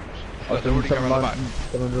 Oh, Look, they're already going around the back.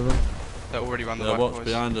 700 of them. They're already around the Yeah, back, watch boys.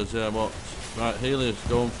 behind us, yeah, watch. Right, Helios,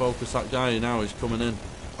 go and focus that guy now, he's coming in.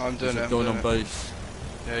 I'm doing He's it. going I'm on doing it. base.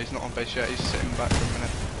 Yeah, he's not on base yet. He's sitting back for a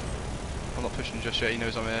minute. I'm not pushing just yet. He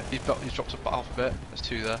knows I'm here. He's dropped half a bit. There's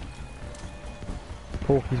 2 there.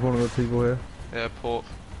 Porky's one of the people here. Yeah, pork.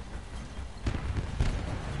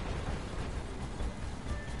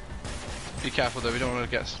 Be careful though. We don't want to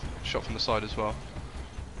get shot from the side as well.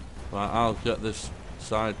 Right, I'll get this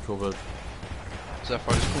side covered.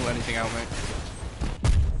 Zephyr, just pull anything out, mate.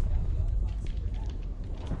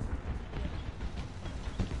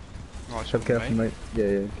 Nice Have one, careful, mate.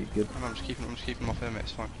 mate. Yeah, good. And I'm just keeping him off here, mate.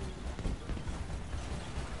 It's fine.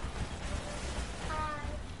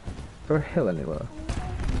 Is there a hill anywhere?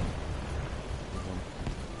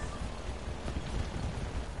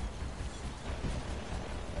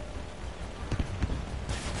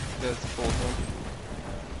 There's the 4th one.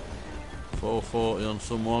 440 on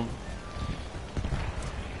someone.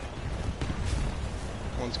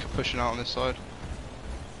 One's pushing out on this side.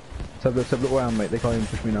 Seb, look around, mate. They can't even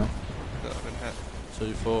push me now. That I've been hit.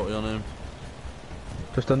 240 on him.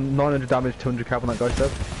 Just done 900 damage, 200 cap on that guy,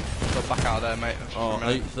 Seb. Got back out of there, mate. Just for a Oh,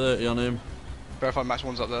 minute. 830 on him. Verify match.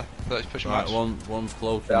 One's up there. He's pushing Right, match. one's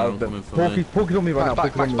close Yeah, now, coming for me. Porky's on me right now.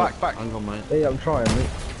 Back, Porky's on back, me. back, back. Hang on, mate. Yeah, I'm trying, mate.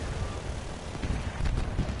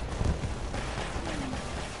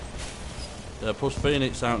 Yeah, push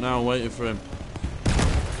Phoenix out now, waiting for him.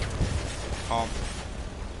 Calm.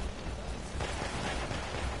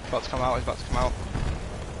 About to come out. He's about to come out.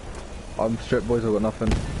 I'm stripped, boys. I've got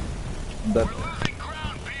nothing. I'm dead. Losing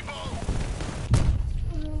ground, people.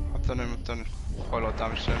 I've done quite a lot of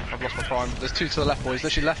damage to him. I've lost my prime. There's 2 to the left, boys.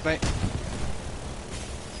 Literally left, mate.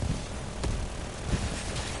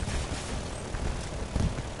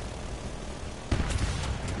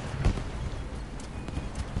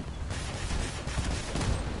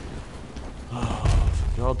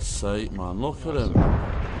 For God's sake, man, look at him.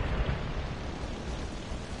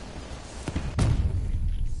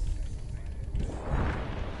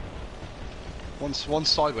 One's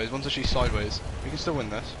sideways. One's actually sideways. We can still win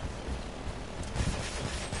this.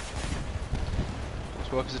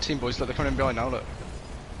 Let's work as a team, boys. Look, they're coming in behind now. Look.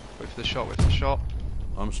 Wait for the shot. Wait for the shot.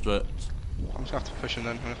 I'm stripped. I'm just gonna have to push him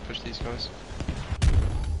then. I'm gonna have to push these guys.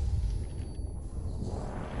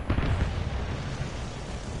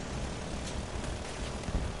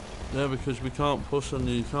 Yeah, because we can't push on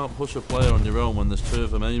you can't push a player on your own when there's 2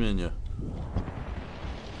 of them aiming you.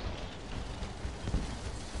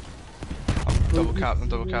 I'm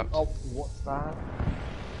double capped. Oh, what's that?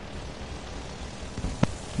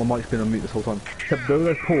 My mic's been on mute this whole time. Seb, go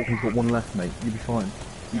to pork. He's got one left, mate. You'll be fine.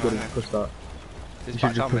 You Yeah, got I to know. push that. He's You should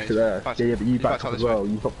backed just out, push mate. it there. Backed- Yeah, but you he's backed up out as this way. well.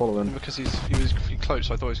 You got following. Because he was close,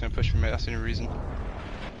 so I thought he was going to push me, mate. That's the only reason.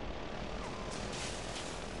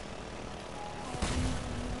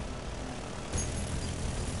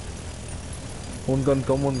 One gun's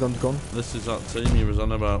gone. One gun's gone. This is that team you was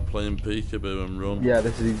on about playing peekaboo and run. Yeah,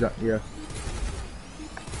 this is exactly. Yeah.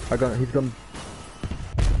 He's gone.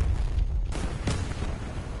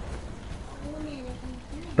 Only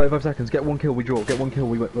 35 seconds. Get 1 kill. We draw. Get 1 kill.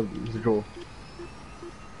 We went. It's a draw.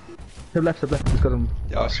 Seb left. Just got him.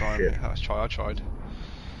 Yeah, I was trying, shit. mate. I tried.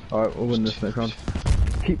 Alright, we'll win this next round.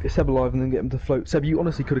 Keep Seb alive and then get him to float. Seb, you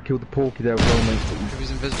honestly could have killed the Porky there as well, mate. If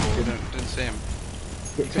he's invisible, I didn't see him.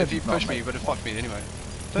 If he pushed me, he would have fucked me anyway.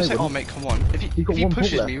 Don't No, say, but oh mate, come on. If got he one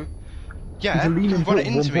pushes pork me, You yeah, can he lean can in run it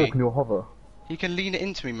pork, one into pork me. and you'll hover. He can lean it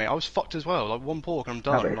into me, mate. I was fucked as well. Like 1 pork and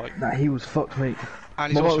I'm Nah, done. mate, Like, nah, he was fucked, mate.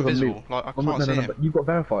 and he's My also mic was on invisible. mute. Like I Oh, can't see him. but you've got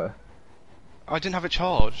verifier. I didn't have it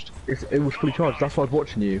charged. It was fully charged, that's why I was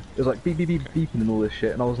watching you. It was like beep beep beep beeping and all this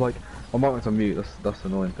shit, and I was like, my mic was on mute, that's the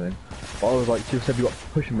annoying thing. But I was like, she said you got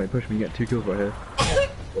push him, mate, push me, you get 2 kills right here.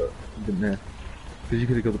 But you didn't hear. Because you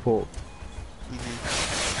could have killed the pork.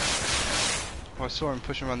 Well, I saw him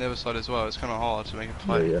pushing around the other side as well. It's kind of hard to make a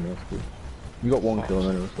play. Yeah, no, that's cool. You got 1 kill and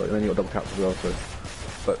then it was like, and then you got double caps as well, so.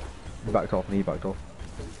 But he backed off and he backed off.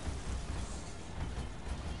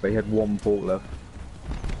 But he had 1 pork left.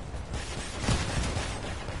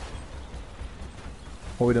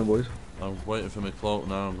 What are we doing, boys? I'm waiting for my cloak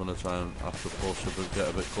now. I'm going to try and have to push a bit, get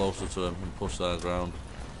a bit closer to him and push theirs round.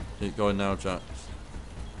 Keep going now, Jax.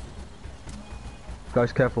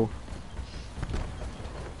 Guys, careful.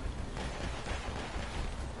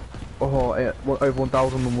 Oh, yeah, over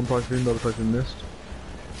 1,000 on one typhoon, the other typhoon missed.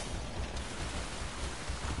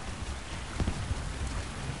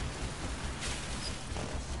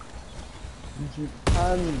 you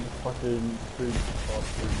can fucking food fast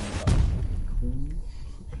food.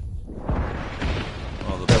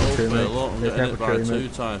 Oh, the boat true, fail. mate. Look, I'm Yeah, getting hit by temperature, 2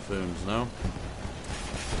 mate. typhoons now.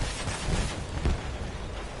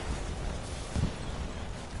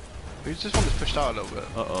 We just want this pushed out a little bit.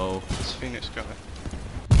 Uh-oh. This Phoenix guy.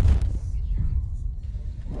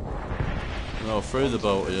 No, through the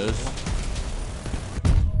boat he is.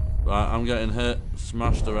 Right, I'm getting hit,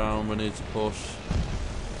 smashed around, we need to push.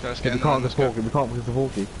 Okay, let's Yeah, get we in can't there, get let's go. porky, we can't because the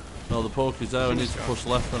porky. No, the porky's there, we need to push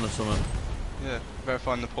left then or something. Yeah,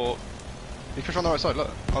 verifying the port. You push on the right side, look.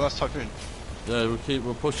 Oh, that's Typhoon. Yeah,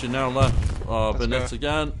 we're pushing now left. Oh, I've been Let's hit go.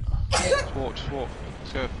 again. Just walk, just walk.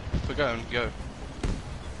 Let's go. If we're going, go.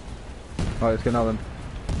 Alright, let's go now then.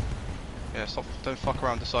 Yeah, stop. Don't fuck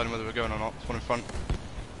around deciding whether we're going or not. There's one in front.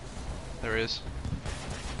 There he is.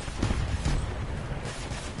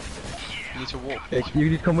 You need to walk. Hey, you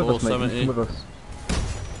need to come with us, mate. You need to 470. come with us.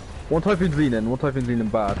 One typhoon's leaning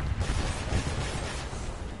bad.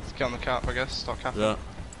 Let's get on the cap, I guess. Start capping. Yeah.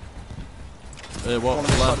 Hey, what? One on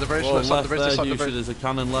this side of the Left, bridge, whoa, left side of left the bridge, this there, side of the usually bridge. there's a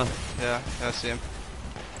cannon left. Yeah, I see him.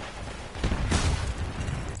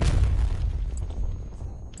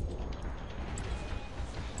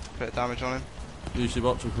 Bit of damage on him. Usually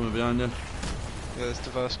watch him coming behind you. Yeah, there's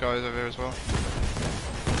diverse guys over here as well.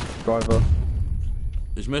 Driver.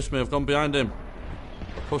 He's missed me, I've gone behind him.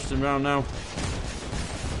 Pushed him round now.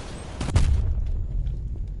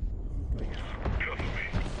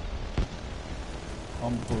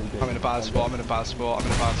 I'm in a bad spot, I'm in a bad spot, I'm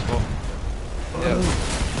in a bad spot. Yeah,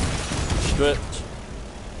 Stripped.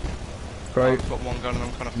 Great. I've got one gun and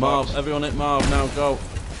I'm kind of Marv, fucked. everyone hit Marv now, go.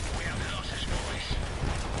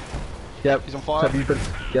 Yep. He's on fire. Seb,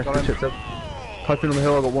 yes, Got good him. shit, Seb. Typhoon on the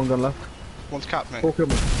hill, I've got one gun left. One's capped, mate. 4 kill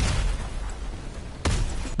me. Oh,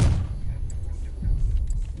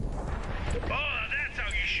 that's how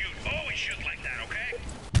you shoot. Always shoot like that, okay?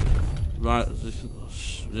 Right,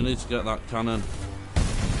 you need to get that cannon.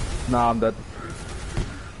 Nah, I'm dead.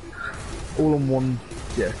 All on one.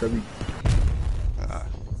 Yeah, so we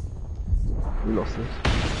lost this.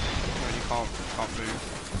 No, you can't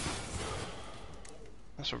move.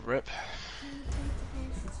 That's a rip.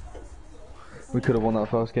 We could have won that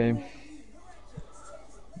first game.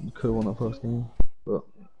 But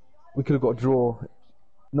we could have got a draw.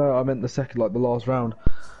 No, I meant the second, like the last round.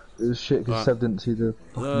 It was shit because Right. Seb didn't see the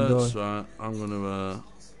fucking That's guy. right, I'm gonna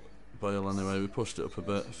bail anyway. We pushed it up a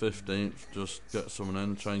bit, 15th, just get someone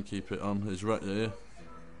in, try and keep it on. He's right here.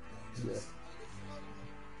 Yeah.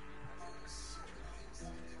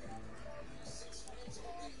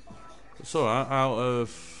 It's alright, out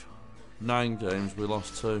of 9 games we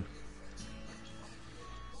lost 2.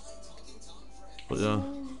 But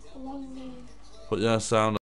yeah, sound.